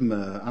mixture of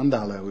myrrh and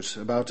aloes,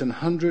 about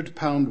 100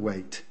 pound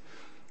weight.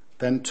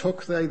 Then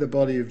took they the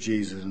body of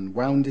Jesus, and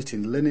wound it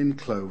in linen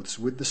clothes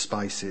with the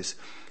spices,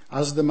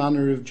 as the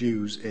manner of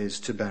Jews is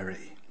to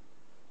bury.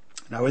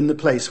 Now in the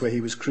place where he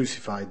was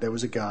crucified there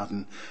was a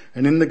garden,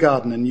 and in the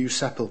garden a new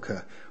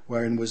sepulchre,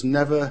 wherein was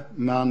never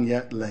man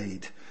yet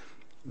laid.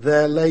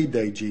 There laid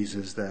they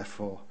Jesus,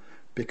 therefore,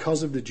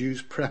 because of the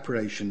Jews'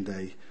 preparation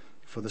day,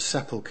 for the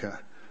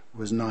sepulchre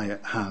was nigh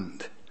at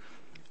hand.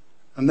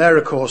 And there,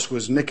 of course,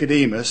 was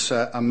Nicodemus,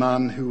 a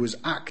man who was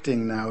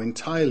acting now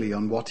entirely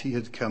on what he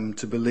had come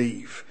to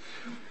believe.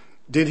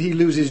 Did he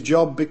lose his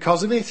job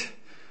because of it?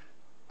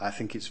 I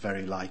think it's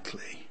very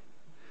likely.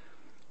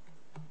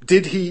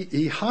 Did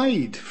he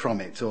hide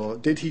from it, or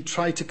did he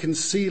try to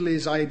conceal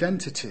his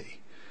identity?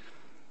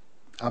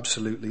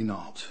 Absolutely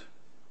not.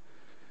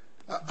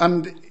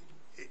 And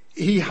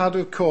he had,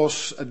 of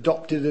course,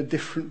 adopted a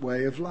different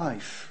way of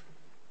life.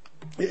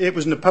 It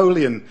was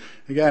Napoleon,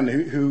 again,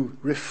 who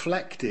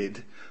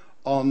reflected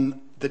on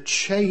the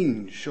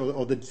change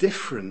or the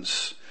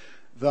difference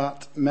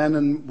that men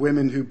and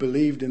women who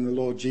believed in the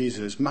Lord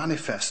Jesus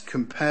manifest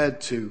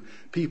compared to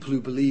people who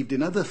believed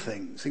in other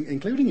things,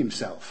 including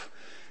himself.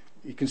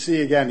 You can see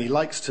again, he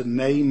likes to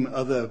name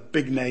other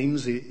big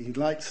names. He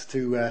likes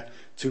to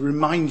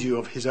remind you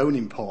of his own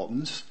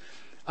importance.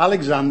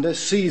 Alexander,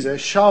 Caesar,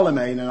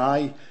 Charlemagne, and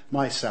I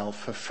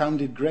myself have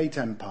founded great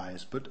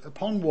empires. But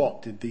upon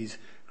what did these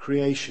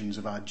creations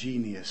of our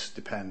genius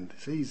depend?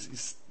 See,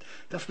 he's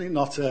definitely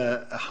not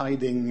a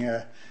hiding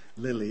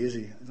lily, is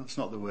he? That's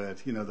not the word,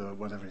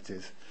 whatever it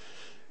is.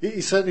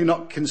 He's certainly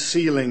not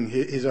concealing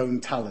his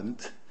own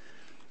talent,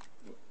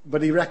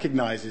 but he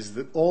recognises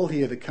that all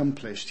he had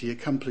accomplished, he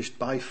accomplished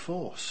by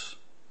force.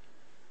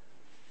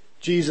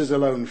 Jesus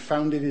alone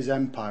founded his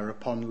empire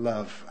upon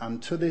love,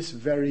 and to this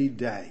very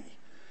day,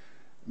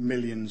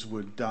 millions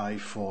would die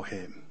for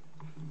him.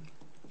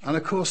 And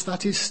of course,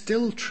 that is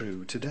still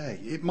true today.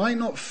 It might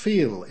not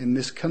feel in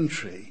this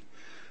country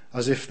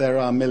as if there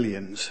are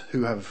millions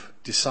who have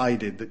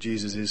decided that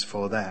Jesus is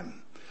for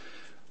them.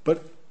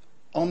 But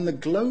on the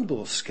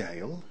global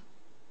scale,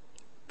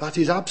 that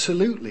is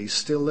absolutely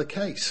still the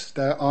case.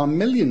 There are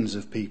millions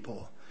of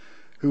people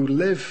who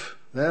live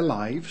their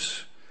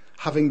lives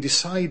having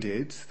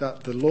decided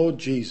that the Lord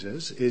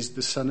Jesus is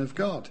the Son of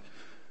God.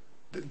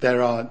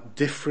 There are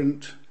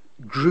different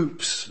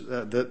groups,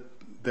 there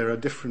are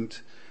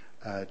different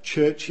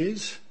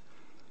churches,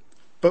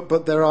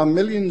 but there are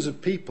millions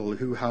of people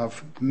who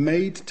have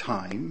made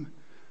time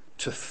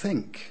to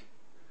think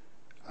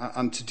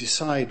and to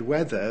decide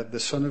whether the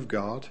Son of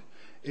God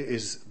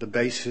is the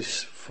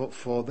basis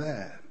for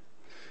there.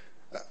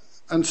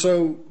 And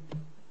so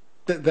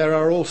there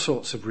are all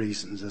sorts of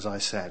reasons, as I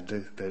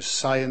said. There's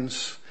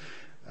science,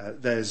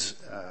 there's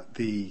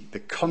the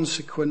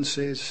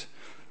consequences,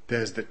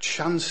 there's the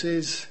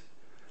chances,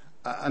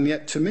 and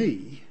yet to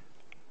me,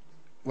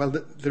 well,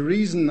 the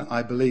reason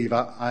I believe,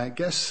 I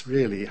guess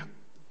really,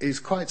 is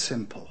quite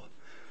simple.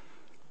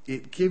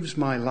 It gives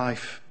my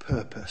life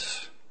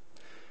purpose.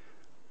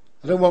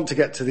 I don't want to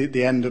get to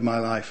the end of my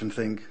life and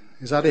think,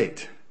 is that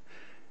it?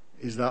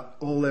 Is that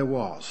all there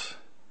was?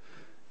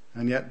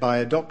 And yet by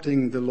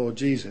adopting the Lord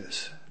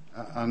Jesus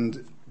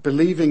and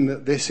believing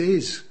that this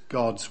is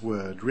God's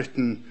word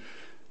written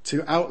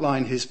to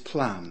outline his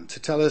plan,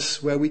 to tell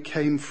us where we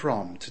came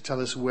from, to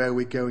tell us where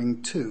we're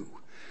going to,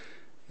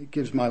 it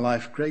gives my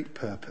life great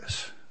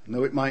purpose. And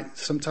though it might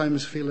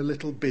sometimes feel a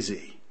little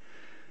busy,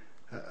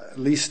 at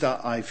least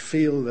I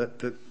feel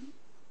that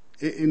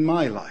in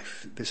my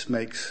life this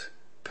makes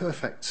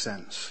perfect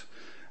sense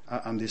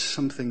and is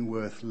something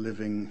worth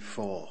living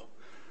for.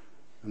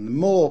 And the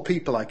more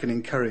people I can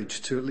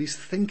encourage to at least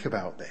think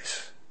about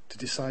this, to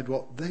decide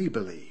what they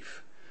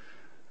believe,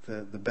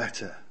 the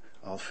better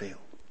I'll feel.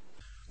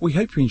 We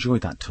hope you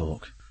enjoyed that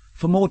talk.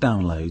 For more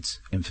downloads,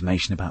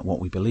 information about what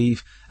we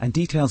believe, and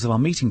details of our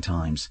meeting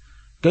times,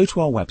 go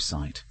to our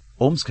website,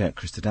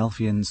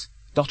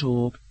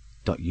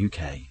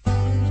 ormskirkchristadelphians.org.uk.